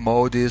octatonic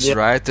mode is,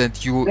 right? And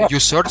you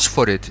search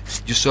for it.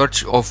 You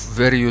search of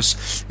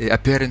various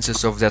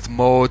appearances of that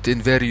mode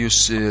in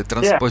various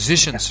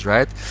transpositions,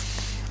 right?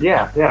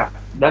 Yeah,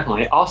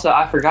 definitely. Also,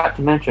 I forgot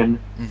to mention,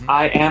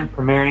 I am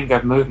premiering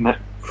a movement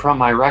from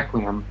my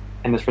Requiem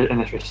in this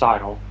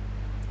recital.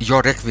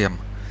 Your Requiem?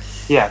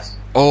 Yes.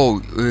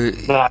 Oh.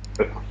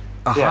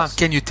 Yes.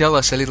 Can you tell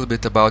us a little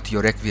bit about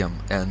your Requiem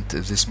and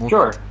this movement?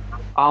 Sure.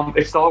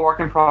 It's still a work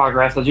in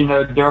progress. As you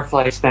know,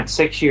 Durflay spent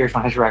 6 years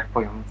on his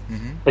Requiem.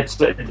 It's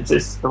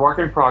the work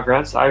in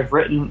progress. I've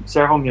written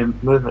several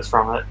movements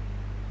from it,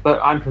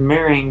 but I'm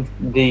premiering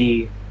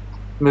the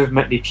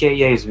movement, the Pie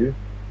Jesu,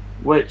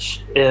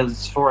 which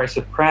is for a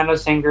soprano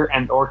singer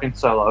and organ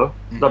solo.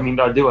 I mean,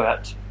 a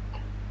duet.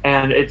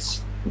 And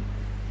it's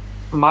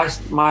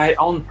my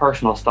own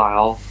personal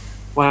style.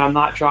 When I'm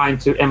not trying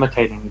to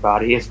imitate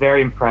anybody, it's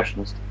very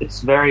impressionist.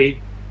 It's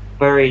very,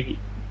 very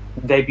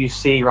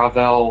Debussy,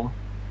 Ravel,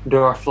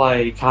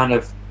 Durflay kind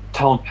of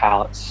tone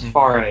palettes,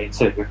 Fauré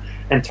too,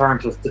 in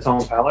terms of the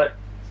tone palette.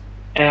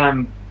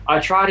 And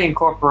I try to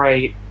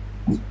incorporate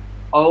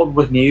old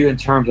with new in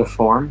terms of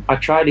form. I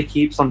try to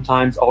keep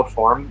sometimes old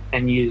form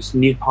and use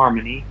new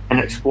harmony and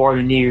explore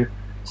the new,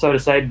 so to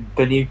say,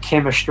 the new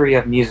chemistry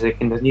of music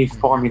and the new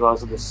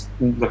formulas of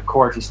the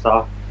chords and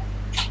stuff.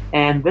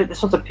 And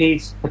this was a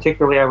piece,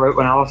 particularly, I wrote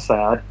when I was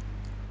sad,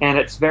 and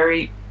it's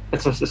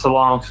a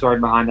long story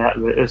behind that.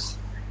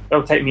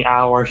 It'll take me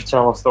hours to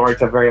tell a story.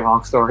 It's a very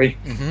long story,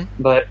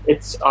 but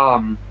it's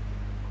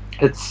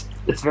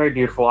very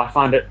beautiful. I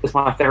find it's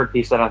my favorite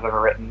piece that I've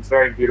ever written. It's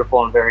very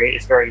beautiful and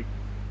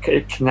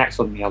it connects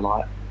with me a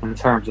lot in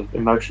terms of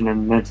emotion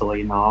and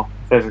mentally and all,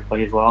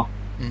 physically as well.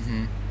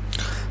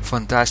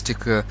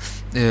 Fantastic.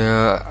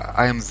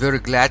 I am very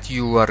glad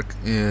you are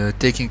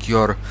taking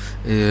your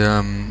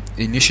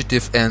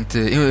initiative and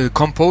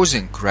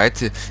composing,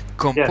 right?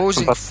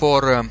 Composing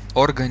for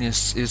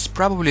organists is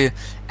probably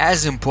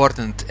as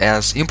important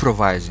as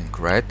improvising,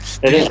 right?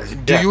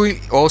 Do you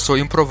also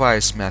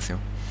improvise, Matthew?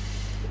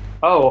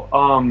 Oh,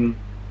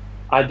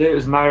 I do.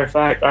 As a matter of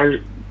fact,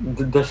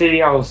 the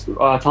CD I was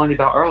telling you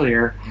about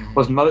earlier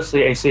was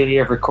mostly a CD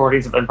of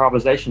recordings of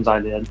improvisations I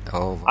did.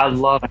 Oh, I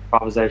love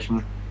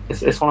improvisation.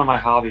 It's one of my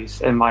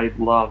hobbies and my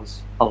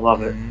loves. I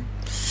love it.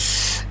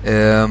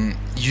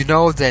 You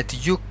know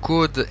that you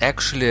could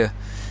actually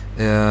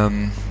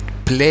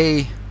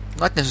play,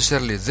 not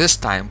necessarily this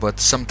time,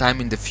 but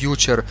sometime in the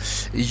future,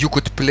 you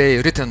could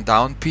play written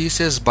down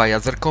pieces by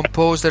other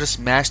composers,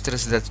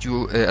 masters that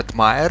you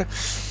admire,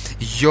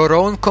 your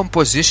own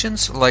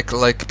compositions, like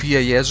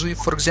Pie Jesu,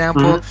 for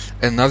example,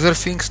 and other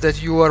things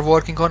that you are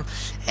working on,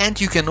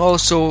 and you can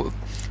also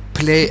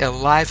play a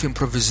live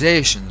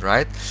improvisation,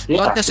 right?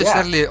 Not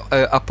necessarily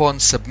upon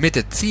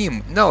submitted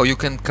theme. No, you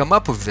can come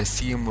up with the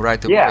theme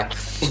right away. Yeah,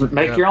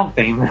 make your own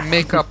theme.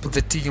 Make up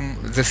the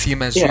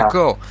theme as you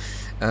go,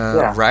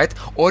 right?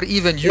 Or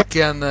even you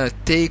can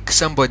take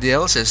somebody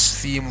else's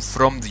theme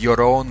from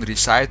your own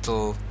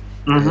recital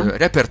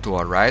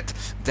repertoire, right?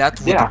 That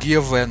would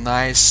give a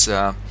nice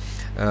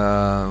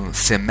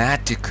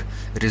thematic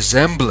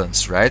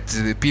resemblance, right?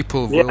 The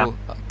people will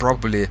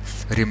probably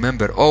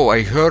remember, oh,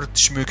 I heard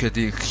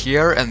Schmücke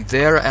here and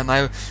there,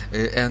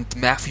 and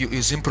Matthew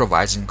is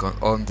improvising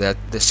on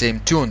the same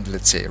tune,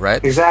 let's say,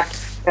 right? Exactly.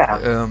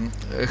 Yeah.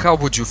 How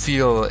would you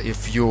feel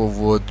if you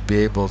would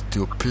be able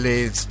to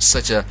play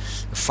such a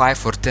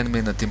 5 or 10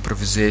 minute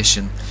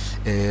improvisation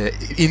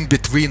in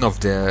between of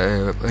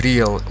the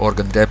real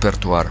organ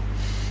repertoire?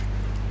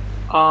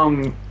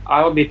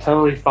 I would be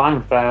totally fine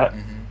with that.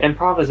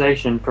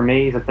 Improvisation for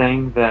me is a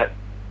thing that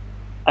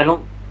I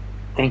don't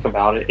think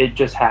about it. It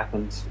just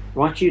happens.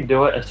 Once you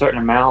do it a certain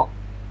amount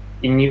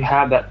and you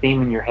have that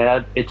theme in your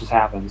head, it just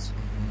happens.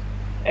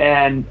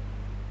 And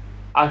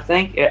I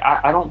think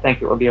I don't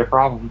think it would be a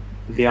problem,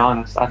 to be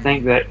honest. I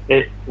think that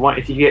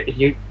if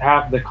you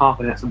have the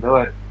confidence to do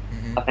it,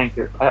 I think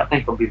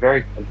it'll be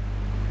very good.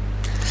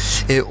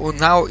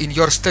 Now, in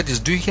your studies,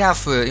 do you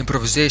have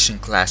improvisation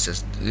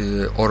classes,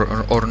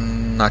 or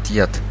not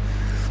yet?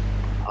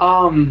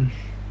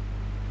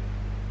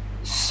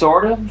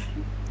 Sort of.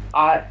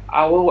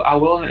 I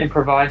will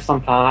improvise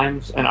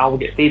sometimes, and I will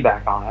get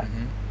feedback on it.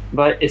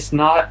 But it's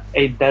not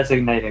a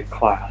designated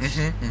class.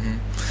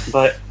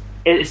 But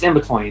it's in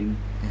between.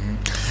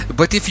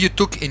 But if you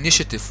took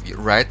initiative,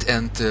 right,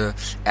 and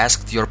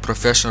asked your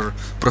professor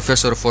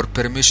for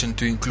permission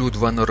to include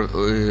one or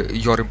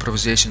your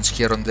improvisations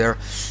here and there,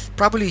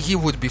 probably he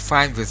would be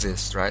fine with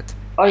this, right?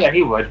 Oh yeah,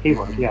 he would.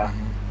 Yeah.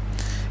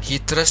 He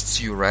trusts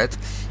you, right?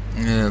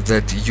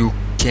 That you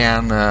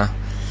can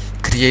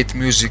create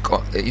music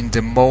in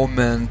the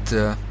moment,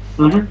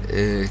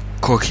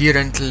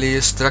 coherently,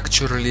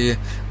 structurally,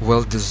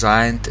 well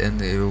designed,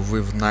 and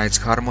with nice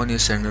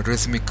harmonies and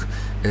rhythmic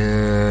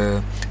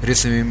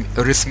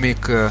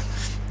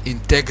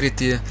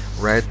integrity,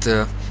 right?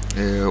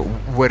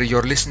 Where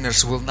your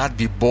listeners will not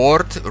be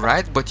bored,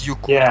 right? But you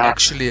could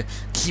actually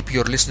keep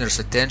your listeners'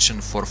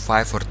 attention for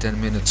 5 or 10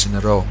 minutes in a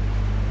row.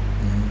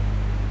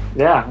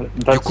 Yeah,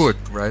 you could,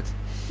 right?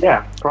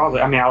 Yeah,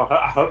 probably. I mean,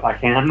 I hope I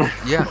can.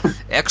 Yeah,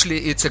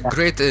 actually, it's a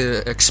great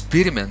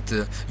experiment.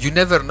 You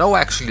never know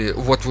actually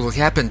what will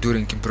happen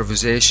during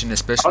improvisation,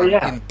 especially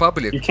in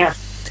public. You can't.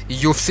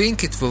 You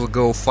think it will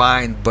go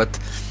fine, but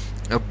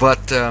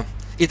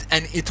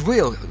it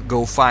will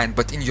go fine.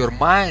 But in your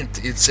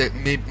mind,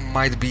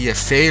 might be a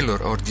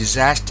failure or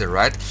disaster,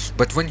 right?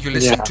 But when you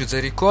listen to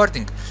the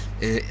recording,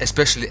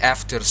 especially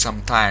after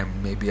some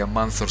time, maybe a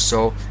month or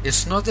so,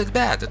 it's not that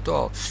bad at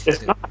all.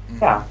 It's not.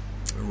 Yeah.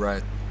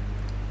 Right.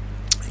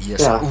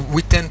 Yes,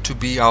 we tend to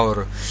be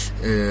our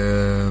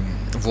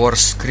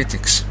worst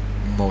critics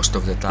most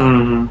of the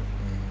time.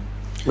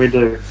 We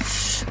do.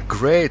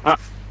 Great.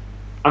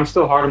 I'm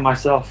still hard on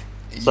myself,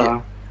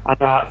 so I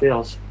know how it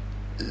feels.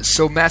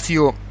 So,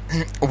 Matthew,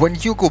 when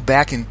you go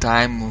back in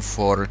time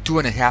for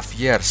 2.5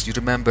 years, you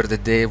remember the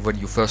day when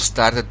you first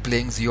started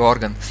playing the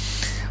organ.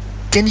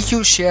 Can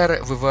you share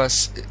with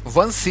us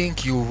one thing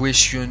you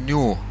wish you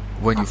knew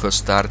when you first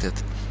started?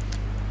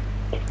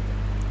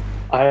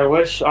 I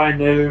wish I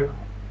knew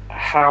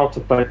how to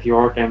play the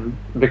organ,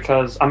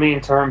 because I mean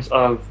in terms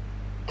of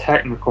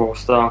technical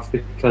stuff,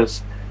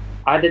 because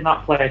I did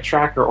not play a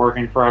tracker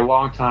organ for a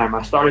long time.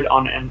 I started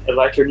on an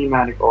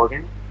electro-pneumatic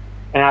organ,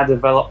 and I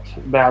developed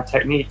bad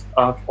technique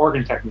of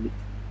organ technique.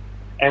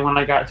 And when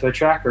I got to a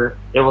tracker,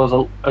 it was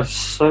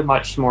so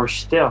much more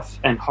stiff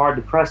and hard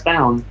to press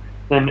down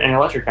than an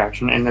electric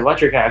action. And the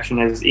electric action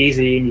is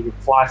easy, and you can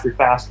fly through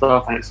fast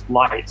stuff, and it's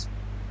light.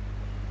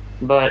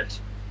 But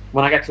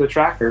when I got to a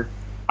tracker,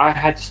 I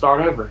had to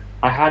start over.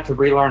 I had to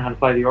relearn how to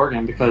play the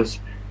organ because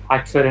I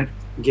couldn't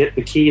get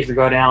the keys to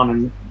go down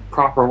in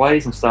proper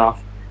ways and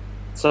stuff.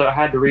 So I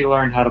had to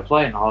relearn how to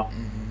play and all.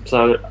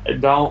 So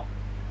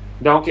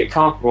don't get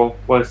comfortable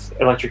with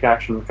electric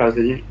action, because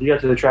if you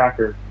get to the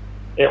tracker,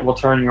 it will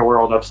turn your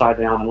world upside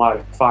down and light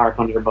a fire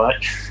under your butt.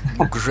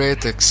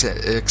 Great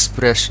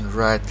expression,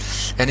 right?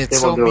 And it's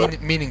so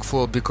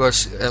meaningful,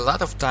 because a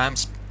lot of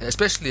times,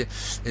 especially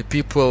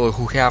people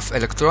who have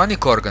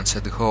electronic organs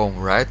at home,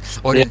 right,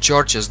 or in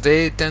churches,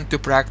 they tend to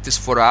practice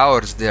for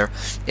hours there,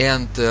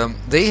 and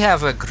they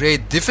have a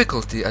great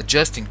difficulty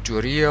adjusting to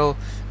a real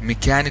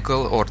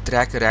mechanical or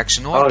tracker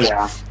action organ,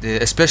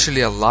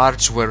 especially a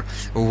large where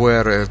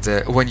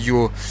when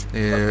you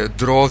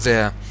draw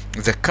the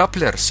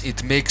couplers,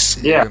 it makes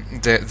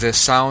the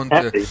sound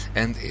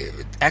and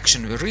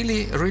action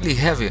really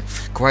heavy,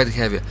 quite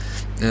heavy.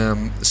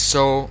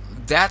 So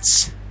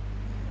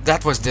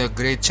that was the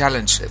great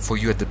challenge for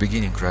you at the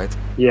beginning, right?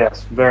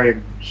 Yes,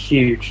 very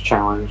huge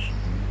challenge.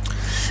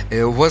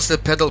 Was the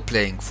pedal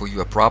playing for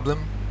you a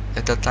problem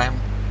at that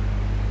time?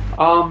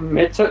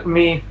 It took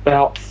me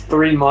about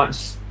 3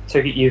 months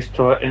to get used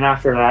to it, and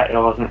after that, it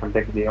wasn't a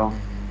big deal.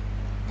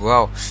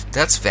 Wow,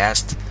 that's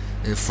fast.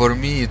 For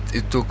me,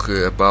 it took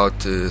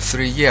about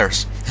 3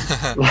 years.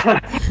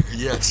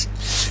 Yes.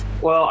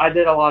 Well, I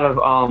did a lot of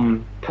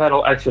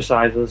pedal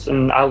exercises,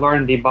 and I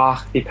learned the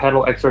Bach, the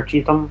pedal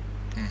exercitum,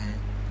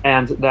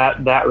 and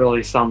that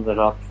really summed it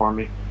up for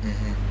me.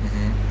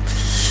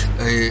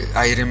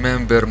 I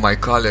remember my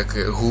colleague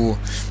who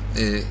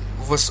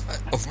was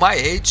of my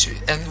age,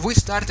 and we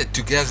started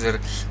together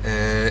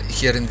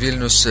here in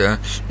Vilnius,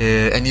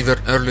 and even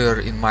earlier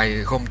in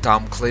my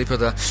hometown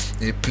Klaipėda,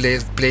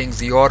 playing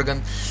the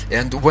organ.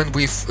 And when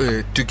we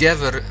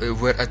together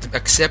were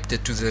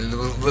accepted to the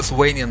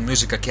Lithuanian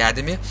Music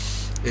Academy,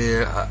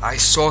 I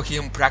saw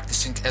him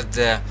practicing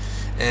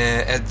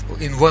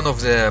in one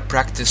of the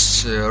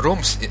practice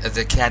rooms at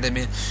the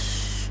academy,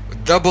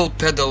 double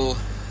pedal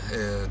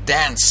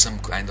dance, some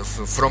kind of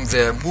from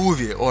the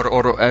movie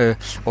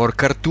or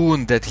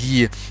cartoon that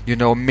he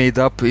made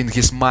up in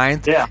his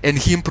mind, and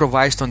he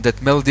improvised on that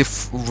melody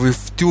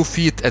with 2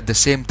 feet at the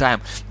same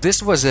time.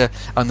 This was a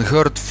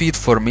unheard feat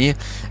for me,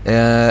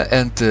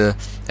 and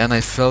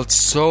I felt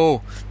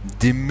so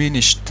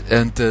diminished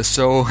and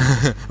so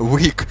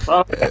weak.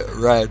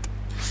 Right.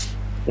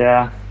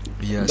 Yeah.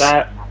 Yes.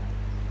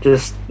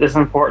 just it's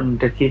important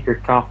to keep your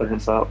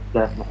confidence up,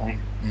 definitely.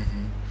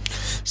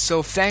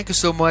 So thank you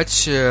so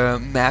much,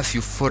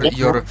 Matthew, for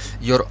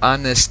your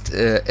honest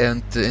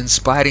and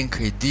inspiring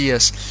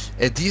ideas.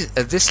 At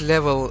this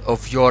level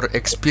of your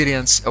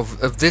experience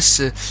of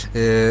this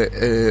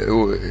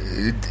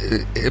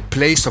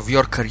place of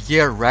your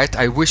career, right?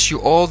 I wish you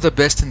all the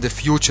best in the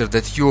future,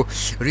 that you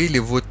really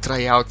would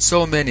try out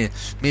so many,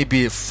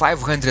 maybe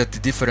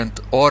 500 different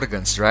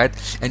organs, right?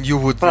 And you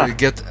would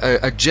get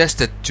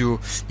adjusted to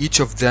each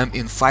of them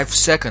in 5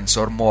 seconds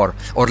or more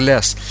or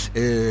less.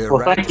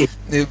 Right? Thank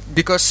you.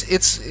 Because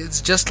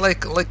it's just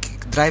like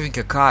driving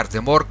a car.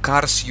 The more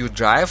cars you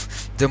drive,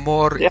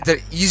 the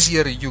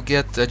easier you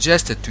get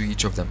adjusted to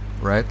each of them,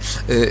 right?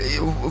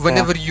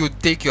 Whenever you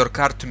take your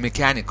car to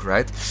mechanic,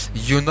 right,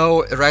 you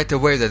know right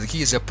away that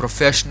he is a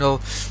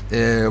professional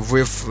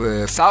with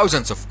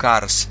thousands of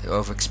cars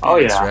of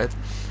experience, right?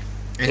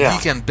 And he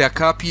can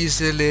back up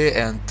easily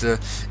and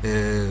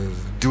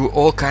do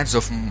all kinds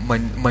of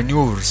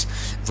maneuvers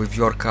with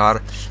your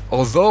car,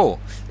 although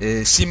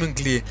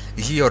seemingly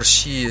he or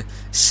she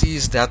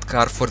sees that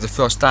car for the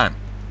first time.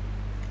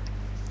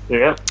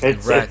 Yeah,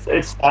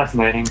 it's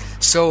fascinating.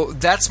 So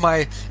that's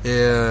my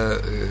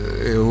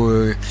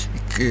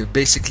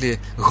basically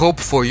hope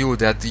for you,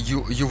 that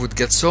you would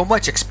get so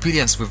much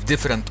experience with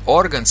different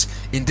organs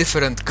in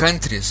different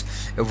countries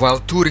while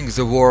touring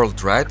the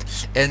world, right?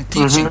 And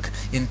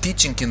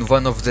teaching in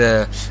one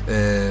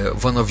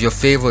of your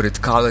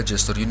favorite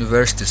colleges or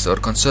universities or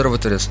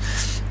conservatories,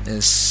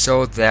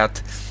 so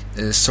that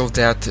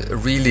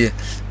really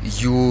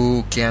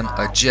you can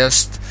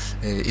adjust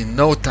in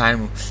no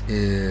time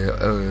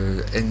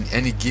in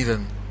any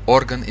given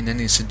organ, in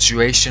any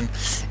situation,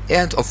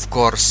 and of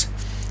course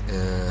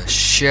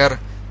share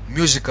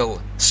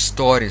musical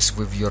stories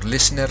with your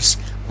listeners,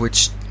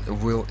 which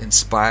will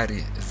inspire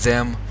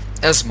them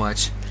as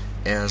much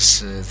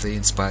as they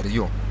inspire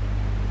you.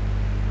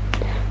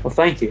 Well,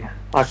 thank you.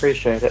 I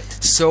appreciate it.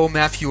 So,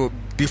 Matthew,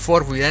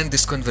 before we end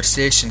this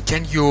conversation,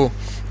 can you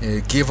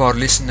give our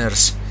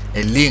listeners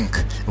a link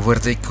where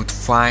they could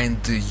find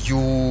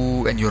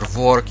you and your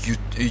work,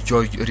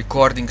 your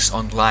recordings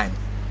online?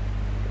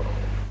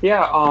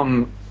 Yeah,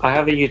 I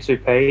have a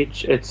YouTube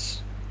page.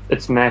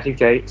 It's Matthew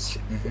Gates,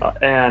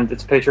 and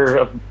it's a picture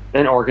of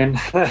an organ.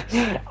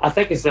 I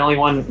think it's the only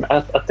one.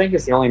 I think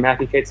it's the only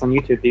Matthew Gates on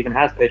YouTube that even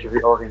has a picture of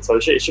your organ, so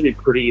it should be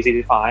pretty easy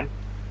to find.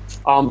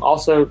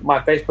 Also, my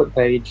Facebook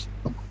page,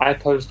 I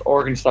post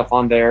organ stuff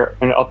on there,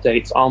 and it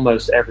updates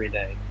almost every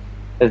day.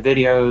 The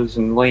videos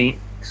and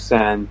links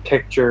and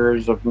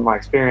pictures of my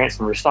experience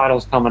and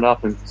recitals coming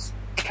up and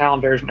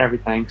calendars and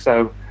everything.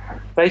 So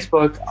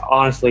Facebook,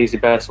 honestly, is the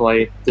best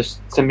way. Just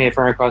send me a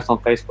friend request on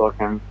Facebook,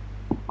 and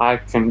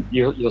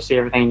you'll see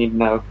everything you need to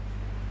know.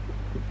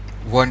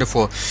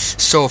 Wonderful.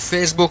 So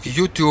Facebook,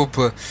 YouTube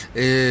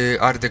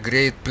are the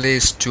great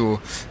place to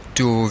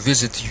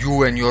visit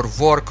you and your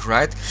work,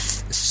 right?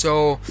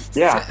 So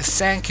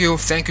thank you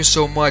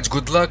so much.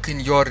 Good luck in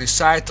your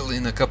recital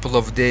in a couple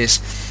of days,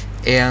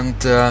 and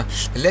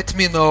let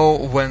me know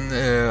when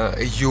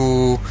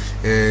you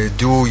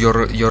do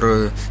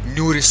your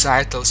new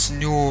recitals,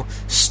 new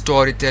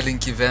storytelling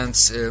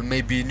events,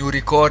 maybe new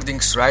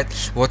recordings, right?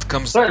 What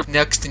comes up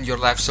next in your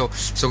life, so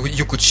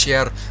you could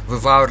share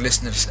with our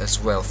listeners as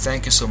well.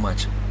 Thank you so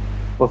much.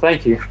 Well,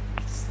 thank you.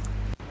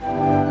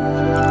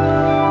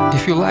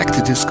 If you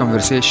liked this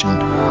conversation,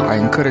 I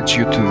encourage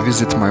you to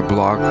visit my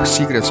blog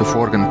Secrets of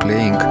Organ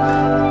Playing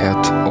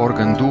at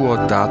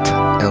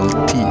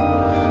organduo.lt,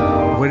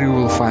 where you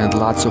will find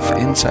lots of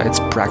insights,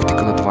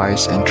 practical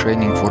advice, and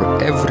training for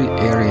every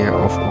area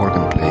of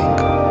organ playing.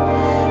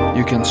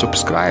 You can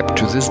subscribe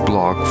to this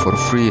blog for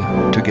free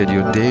to get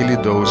your daily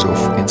dose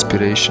of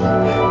inspiration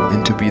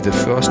and to be the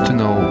first to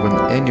know when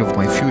any of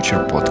my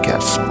future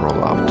podcasts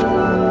roll out.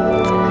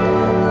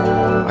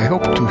 I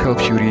hope to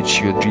help you reach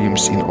your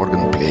dreams in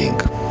organ playing.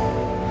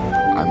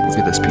 I'm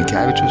Vidas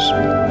Pinkevičius.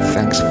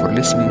 Thanks for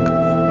listening,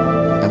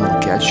 and I'll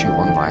catch you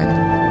online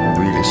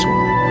really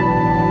soon.